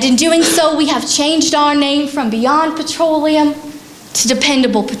 And in doing so, we have changed our name from Beyond Petroleum to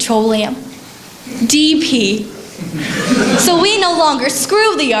Dependable Petroleum, DP. So we no longer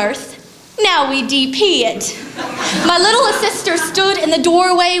screw the earth, now we DP it. My little sister stood in the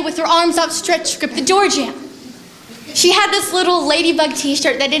doorway with her arms outstretched to grip the door jamb. She had this little ladybug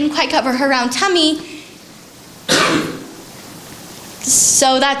t-shirt that didn't quite cover her round tummy,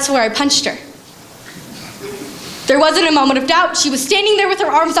 so that's where I punched her. There wasn't a moment of doubt. She was standing there with her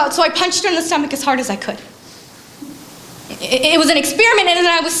arms out, so I punched her in the stomach as hard as I could. It was an experiment, and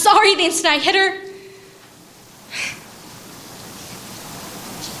I was sorry the instant I hit her.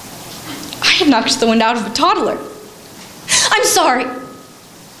 I had knocked the wind out of a toddler. I'm sorry.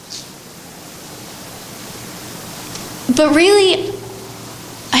 But really,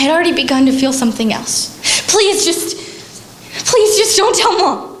 I had already begun to feel something else. Please just don't tell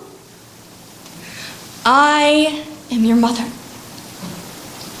Mom. I am your mother.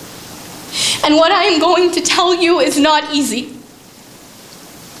 And what I am going to tell you is not easy.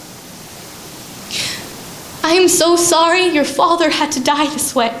 I am so sorry your father had to die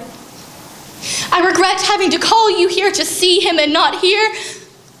this way. I regret having to call you here to see him and not hear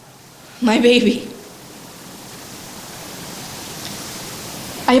my baby.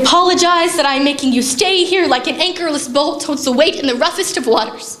 I apologize that I am making you stay here like an anchorless boat towards the weight in the roughest of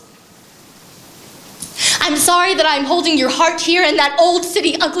waters. I'm sorry that I'm holding your heart here, and that old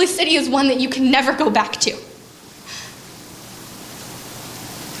city, ugly city, is one that you can never go back to.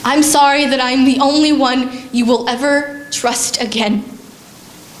 I'm sorry that I'm the only one you will ever trust again.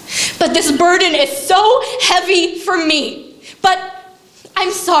 But this burden is so heavy for me. But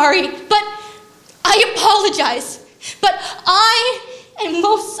I'm sorry, but I apologize. But I am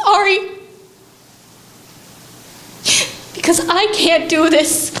most sorry because I can't do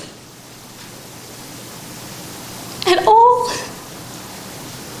this at all.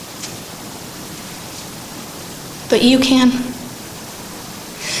 But you can.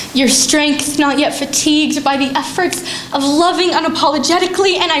 Your strength not yet fatigued by the efforts of loving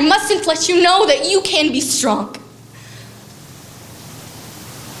unapologetically, and I mustn't let you know that you can be strong.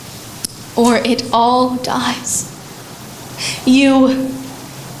 Or it all dies. You,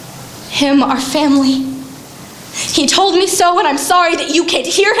 him, are family. He told me so, and I'm sorry that you can't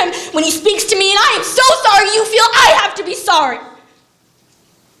hear him when he speaks to me, and I am so sorry you feel I have to be sorry.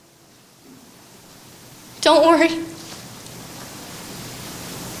 Don't worry.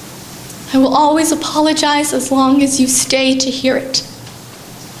 I will always apologize as long as you stay to hear it.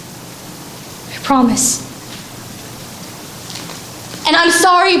 I promise. And I'm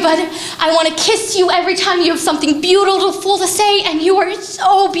sorry, but I want to kiss you every time you have something beautiful to say, and you are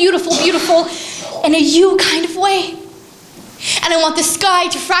so beautiful, beautiful in a you kind of way. And I want the sky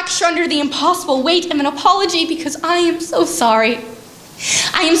to fracture under the impossible weight of an apology because I am so sorry.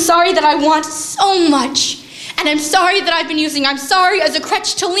 I am sorry that I want so much. And I'm sorry that I've been using I'm sorry as a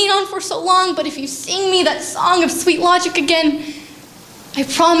crutch to lean on for so long, but if you sing me that song of sweet logic again, I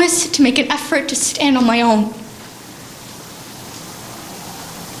promise to make an effort to stand on my own.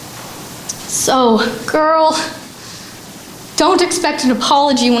 So, girl, don't expect an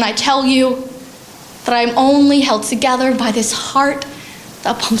apology when I tell you that I'm only held together by this heart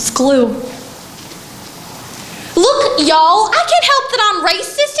that pumps glue. Look, y'all, I can't help that I'm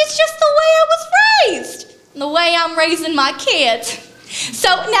racist. It's just the way I was raised. The way I'm raising my kids. So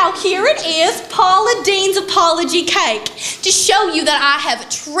now here it is, Paula Dean's apology cake, to show you that I have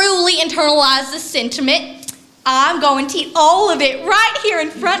truly internalized the sentiment, I'm going to eat all of it right here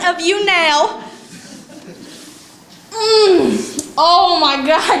in front of you now. Oh my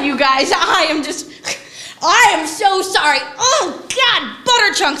God, you guys, I am so sorry. Oh God,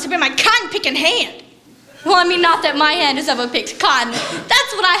 butter chunks have been my cotton picking hand. Well, I mean, not that my hand has ever picked cotton.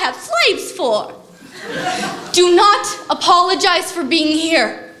 That's what I have slaves for. Do not apologize for being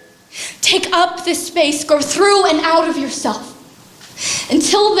here. Take up this space, go through and out of yourself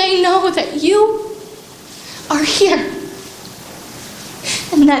until they know that you are here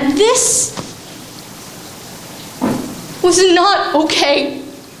and that this was not okay.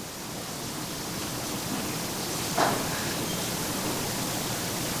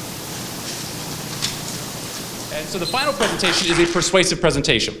 And so the final presentation is a persuasive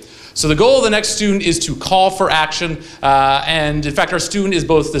presentation. So the goal of the next student is to call for action, and in fact our student is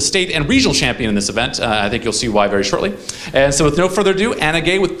both the state and regional champion in this event. I think you'll see why very shortly. And so with no further ado, Anna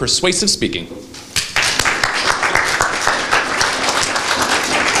Gay with persuasive speaking.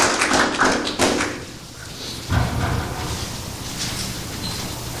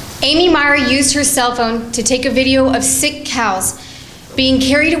 Amy Meyer used her cell phone to take a video of sick cows being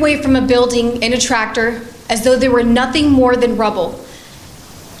carried away from a building in a tractor as though they were nothing more than rubble.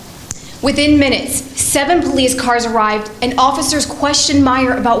 Within minutes, 7 police cars arrived and officers questioned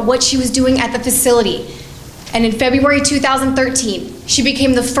Meyer about what she was doing at the facility. And in February 2013, she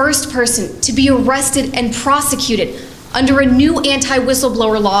became the first person to be arrested and prosecuted under a new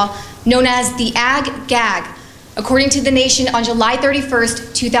anti-whistleblower law known as the Ag-Gag, according to The Nation on July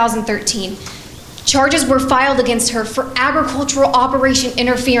 31st, 2013. Charges were filed against her for agricultural operation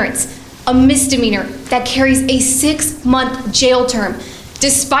interference, a misdemeanor that carries a 6-month jail term,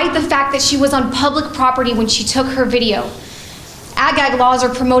 despite the fact that she was on public property when she took her video. Ag-Gag laws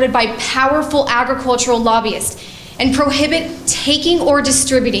are promoted by powerful agricultural lobbyists and prohibit taking or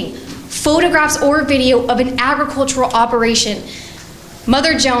distributing photographs or video of an agricultural operation.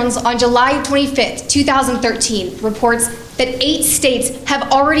 Mother Jones on July 25th, 2013 reports that 8 states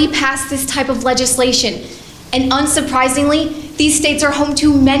have already passed this type of legislation. And unsurprisingly, these states are home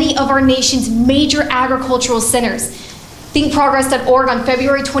to many of our nation's major agricultural centers. ThinkProgress.org on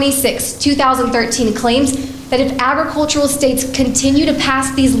February 26, 2013 claims that if agricultural states continue to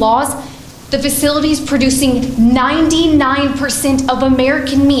pass these laws, the facilities producing 99% of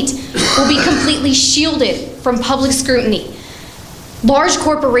American meat will be completely shielded from public scrutiny. Large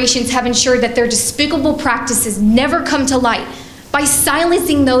corporations have ensured that their despicable practices never come to light by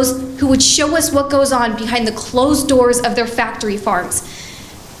silencing those who would show us what goes on behind the closed doors of their factory farms.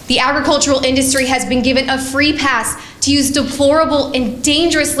 The agricultural industry has been given a free pass to use deplorable and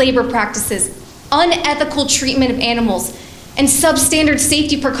dangerous labor practices, unethical treatment of animals, and substandard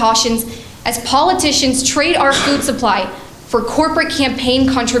safety precautions as politicians trade our food supply for corporate campaign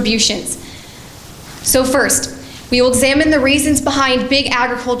contributions. So first, we will examine the reasons behind big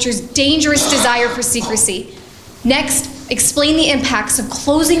agriculture's dangerous desire for secrecy. Next, explain the impacts of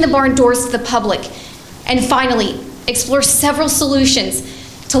closing the barn doors to the public. And finally, explore several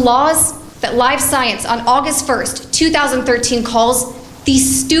solutions to laws that Live Science on August 1st, 2013 calls the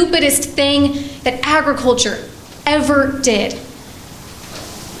stupidest thing that agriculture ever did.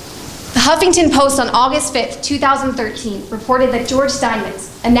 The Huffington Post on August 5th, 2013 reported that George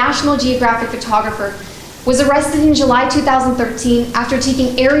Steinmetz, a National Geographic photographer, was arrested in July 2013 after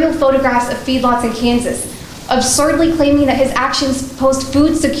taking aerial photographs of feedlots in Kansas, absurdly claiming that his actions posed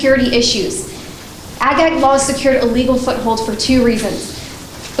food security issues. Ag-Gag laws secured a legal foothold for 2 reasons: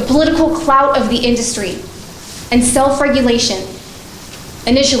 the political clout of the industry and self-regulation.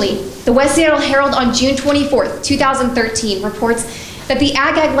 Initially, the West Seattle Herald on June 24th, 2013 reports that the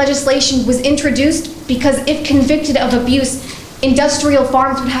Ag-Gag legislation was introduced because if convicted of abuse, industrial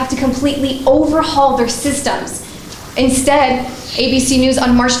farms would have to completely overhaul their systems. Instead, ABC News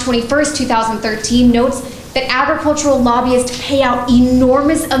on March 21st, 2013 notes that agricultural lobbyists pay out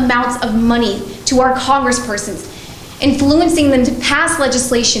enormous amounts of money to our congresspersons, influencing them to pass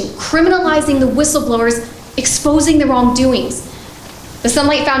legislation criminalizing the whistleblowers exposing the wrongdoings. The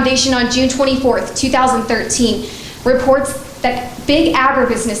Sunlight Foundation on June 24th, 2013 reports that big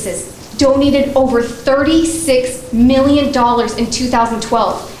agribusinesses donated over $36 million in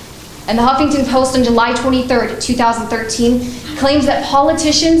 2012. And the Huffington Post on July 23rd, 2013 claims that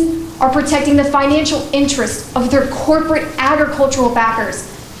politicians are protecting the financial interests of their corporate agricultural backers,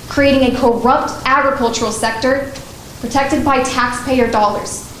 creating a corrupt agricultural sector protected by taxpayer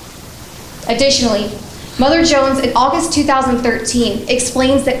dollars. Additionally, Mother Jones in August 2013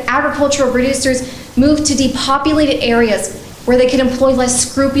 explains that agricultural producers moved to depopulated areas where they could employ less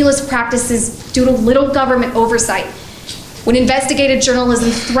scrupulous practices due to little government oversight. When investigative journalism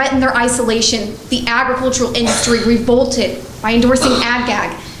threatened their isolation, the agricultural industry revolted by endorsing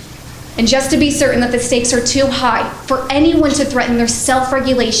ag-gag. And just to be certain that the stakes are too high for anyone to threaten their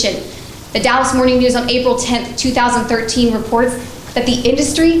self-regulation, the Dallas Morning News on April 10th, 2013 reports that the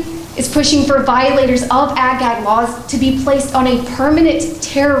industry is pushing for violators of ag-gag laws to be placed on a permanent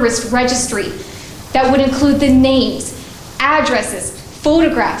terrorist registry that would include the names, addresses,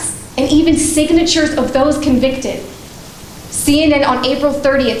 photographs, and even signatures of those convicted. CNN on April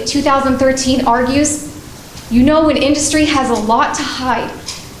 30th, 2013 argues, you know an industry has a lot to hide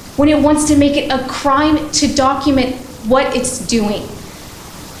when it wants to make it a crime to document what it's doing.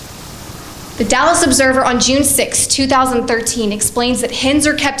 The Dallas Observer on June 6, 2013 explains that hens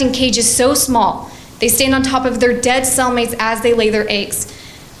are kept in cages so small they stand on top of their dead cellmates as they lay their eggs.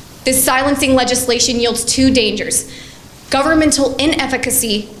 This silencing legislation yields two dangers: governmental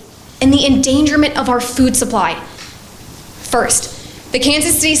inefficacy and the endangerment of our food supply. First, the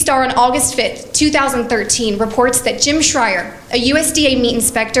Kansas City Star on August 5th, 2013 reports that Jim Schreier, a USDA meat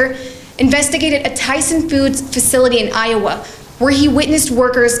inspector, investigated a Tyson Foods facility in Iowa where he witnessed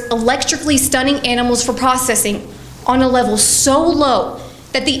workers electrically stunning animals for processing on a level so low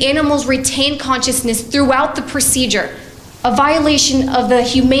that the animals retained consciousness throughout the procedure, a violation of the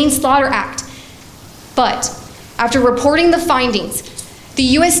Humane Slaughter Act. But after reporting the findings,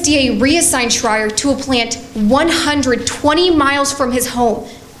 the USDA reassigned Schreier to a plant 120 miles from his home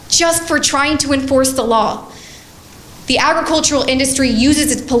just for trying to enforce the law. The agricultural industry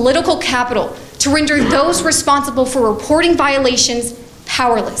uses its political capital to render those responsible for reporting violations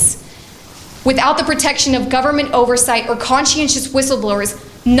powerless. Without the protection of government oversight or conscientious whistleblowers,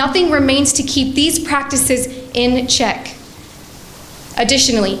 nothing remains to keep these practices in check.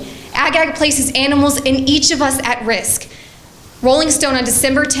 Additionally, ag-gag places animals and each of us at risk. Rolling Stone on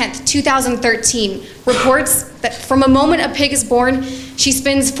December 10th, 2013 reports that from a moment a pig is born, she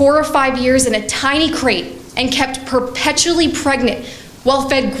spends 4 or 5 years in a tiny crate and kept perpetually pregnant while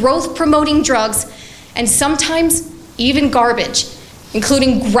fed growth-promoting drugs and sometimes even garbage,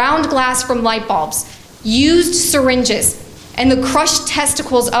 including ground glass from light bulbs, used syringes, and the crushed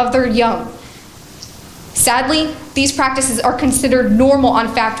testicles of their young. Sadly, these practices are considered normal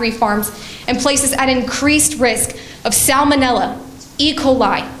on factory farms and place us at increased risk of salmonella, E.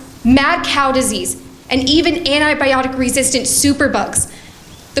 coli, mad cow disease, and even antibiotic-resistant superbugs.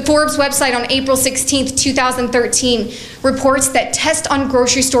 The Forbes website on April 16, 2013 reports that tests on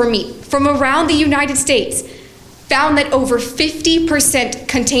grocery store meat from around the United States found that over 50%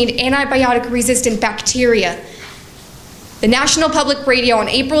 contained antibiotic-resistant bacteria. The National Public Radio on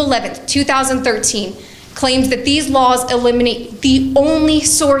April 11, 2013 claims that these laws eliminate the only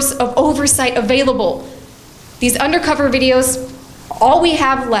source of oversight available. These undercover videos, all we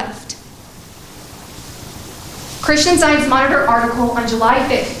have left. Christian Science Monitor article on July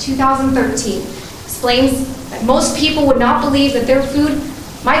 5th, 2013 explains that most people would not believe that their food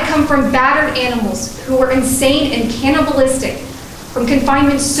might come from battered animals who were insane and cannibalistic, from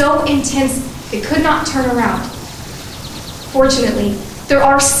confinement so intense they could not turn around. Fortunately, there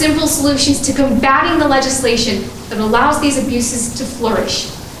are simple solutions to combating the legislation that allows these abuses to flourish.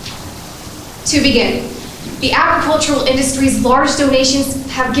 To begin, the agricultural industry's large donations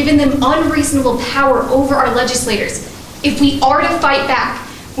have given them unreasonable power over our legislators. If we are to fight back,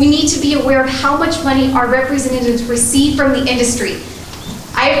 we need to be aware of how much money our representatives receive from the industry.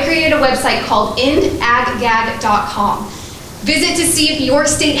 I have created a website called endaggag.com. Visit to see if your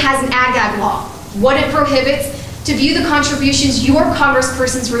state has an ag-gag law, what it prohibits, to view the contributions your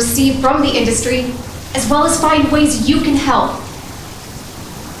congresspersons receive from the industry, as well as find ways you can help.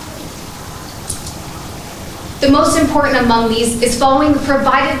 The most important among these is following the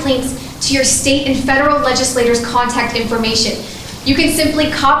provided links to your state and federal legislators' contact information. You can simply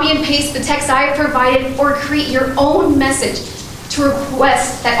copy and paste the text I have provided or create your own message to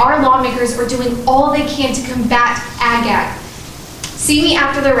request that our lawmakers are doing all they can to combat ag-gag. See me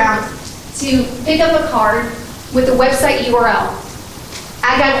after the round to pick up a card with the website URL.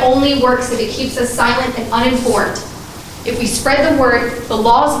 Ag-gag only works if it keeps us silent and uninformed. If we spread the word, the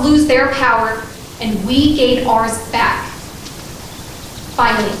laws lose their power and we gain ours back.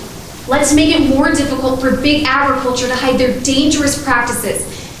 Finally, let's make it more difficult for big agriculture to hide their dangerous practices.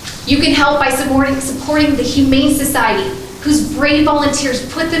 You can help by supporting the Humane Society, whose brave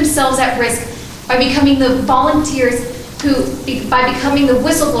volunteers put themselves at risk by becoming the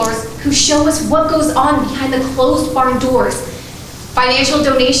whistleblowers who show us what goes on behind the closed barn doors. Financial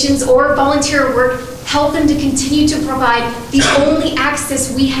donations or volunteer work help them to continue to provide the only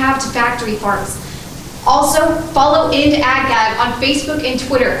access we have to factory farms. Also, follow End Ag-gag on Facebook and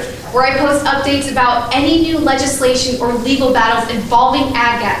Twitter where I post updates about any new legislation or legal battles involving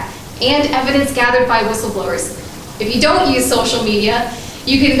AGAG and evidence gathered by whistleblowers. If you don't use social media,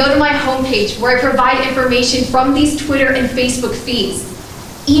 you can go to my homepage where I provide information from these Twitter and Facebook feeds.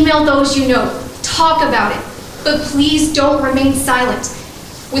 Email those you know, talk about it, but please don't remain silent.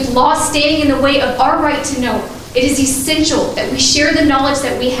 With laws standing in the way of our right to know, it is essential that we share the knowledge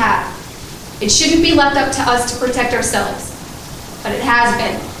that we have. It shouldn't be left up to us to protect ourselves, but it has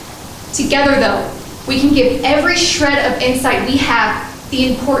been. Together though, we can give every shred of insight we have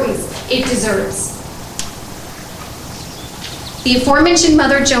the importance it deserves. The aforementioned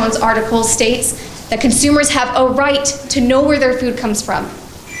Mother Jones article states that consumers have a right to know where their food comes from.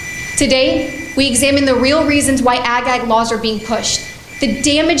 Today, we examine the real reasons why AGAG laws are being pushed, the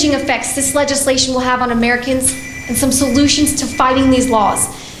damaging effects this legislation will have on Americans, and some solutions to fighting these laws.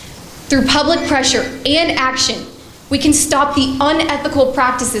 Through public pressure and action, we can stop the unethical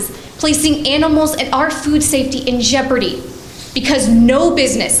practices placing animals and our food safety in jeopardy, because no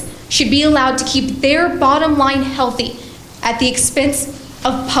business should be allowed to keep their bottom line healthy at the expense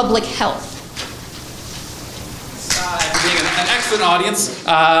of public health. Being an excellent audience.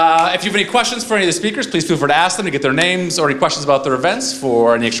 If you have any questions for any of the speakers, please feel free to ask them to get their names or any questions about their events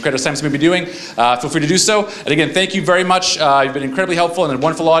for any extra credit assignments we may be doing. Feel free to do so. And again, thank you very much. You've been incredibly helpful and a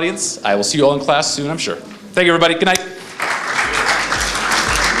wonderful audience. I will see you all in class soon, I'm sure. Thank you, everybody. Good night.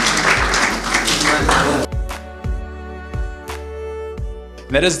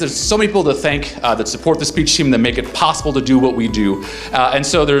 And that is, there's so many people to thank that support the speech team that make it possible to do what we do. And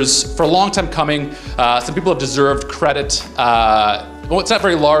so there's, for a long time coming, some people have deserved credit. Well, it's not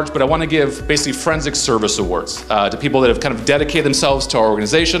very large, but I want to give basically forensic service awards to people that have kind of dedicated themselves to our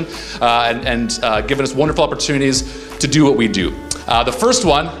organization and given us wonderful opportunities to do what we do. The first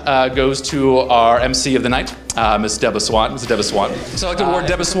one goes to our MC of the night, Ms. Debra Swan. So I'd like to award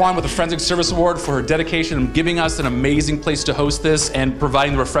Debra Swan with a Forensic Service Award for her dedication in giving us an amazing place to host this and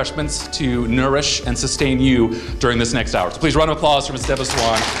providing the refreshments to nourish and sustain you during this next hour. So please round of applause for Ms. Debra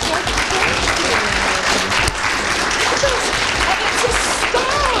Swan.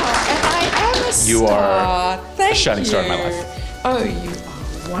 You are a shining star in my life. Oh, you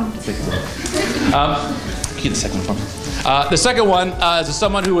are wonderful. Keep the second one for me. The second one is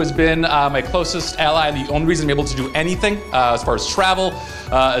someone who has been my closest ally and the only reason I'm able to do anything as far as travel,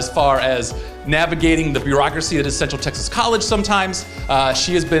 as far as navigating the bureaucracy that is Central Texas College sometimes.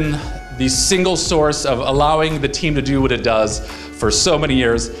 She has been the single source of allowing the team to do what it does for so many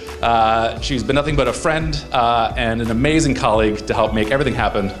years. She's been nothing but a friend and an amazing colleague to help make everything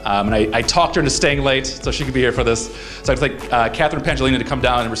happen. And I talked her into staying late so she could be here for this. So I'd like Catherine Pangelina to come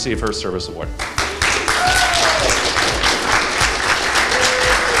down and receive her service award.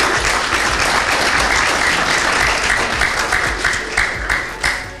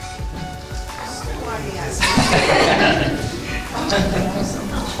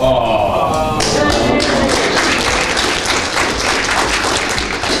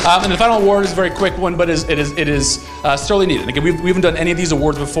 And the final award is a very quick one, but it is sorely needed. Again, we haven't done any of these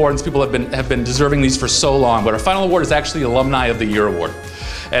awards before, and these people have been deserving these for so long. But our final award is actually the Alumni of the Year Award.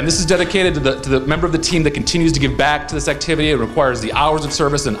 And this is dedicated to the member of the team that continues to give back to this activity. It requires the hours of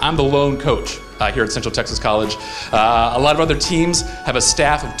service, and I'm the lone coach here at Central Texas College. A lot of other teams have a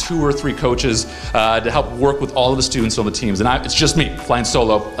staff of 2 or 3 coaches to help work with all of the students on the teams. And it's just me, flying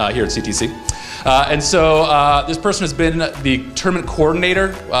solo here at CTC. And so this person has been the tournament coordinator.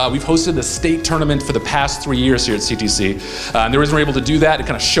 We've hosted the state tournament for the past 3 years here at CTC. And the reason we're able to do that and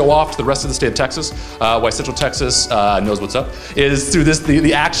kind of show off to the rest of the state of Texas why Central Texas knows what's up is through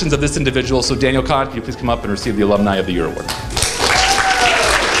the actions of this individual. So Daniel Kahn, can you please come up and receive the Alumni of the Year Award?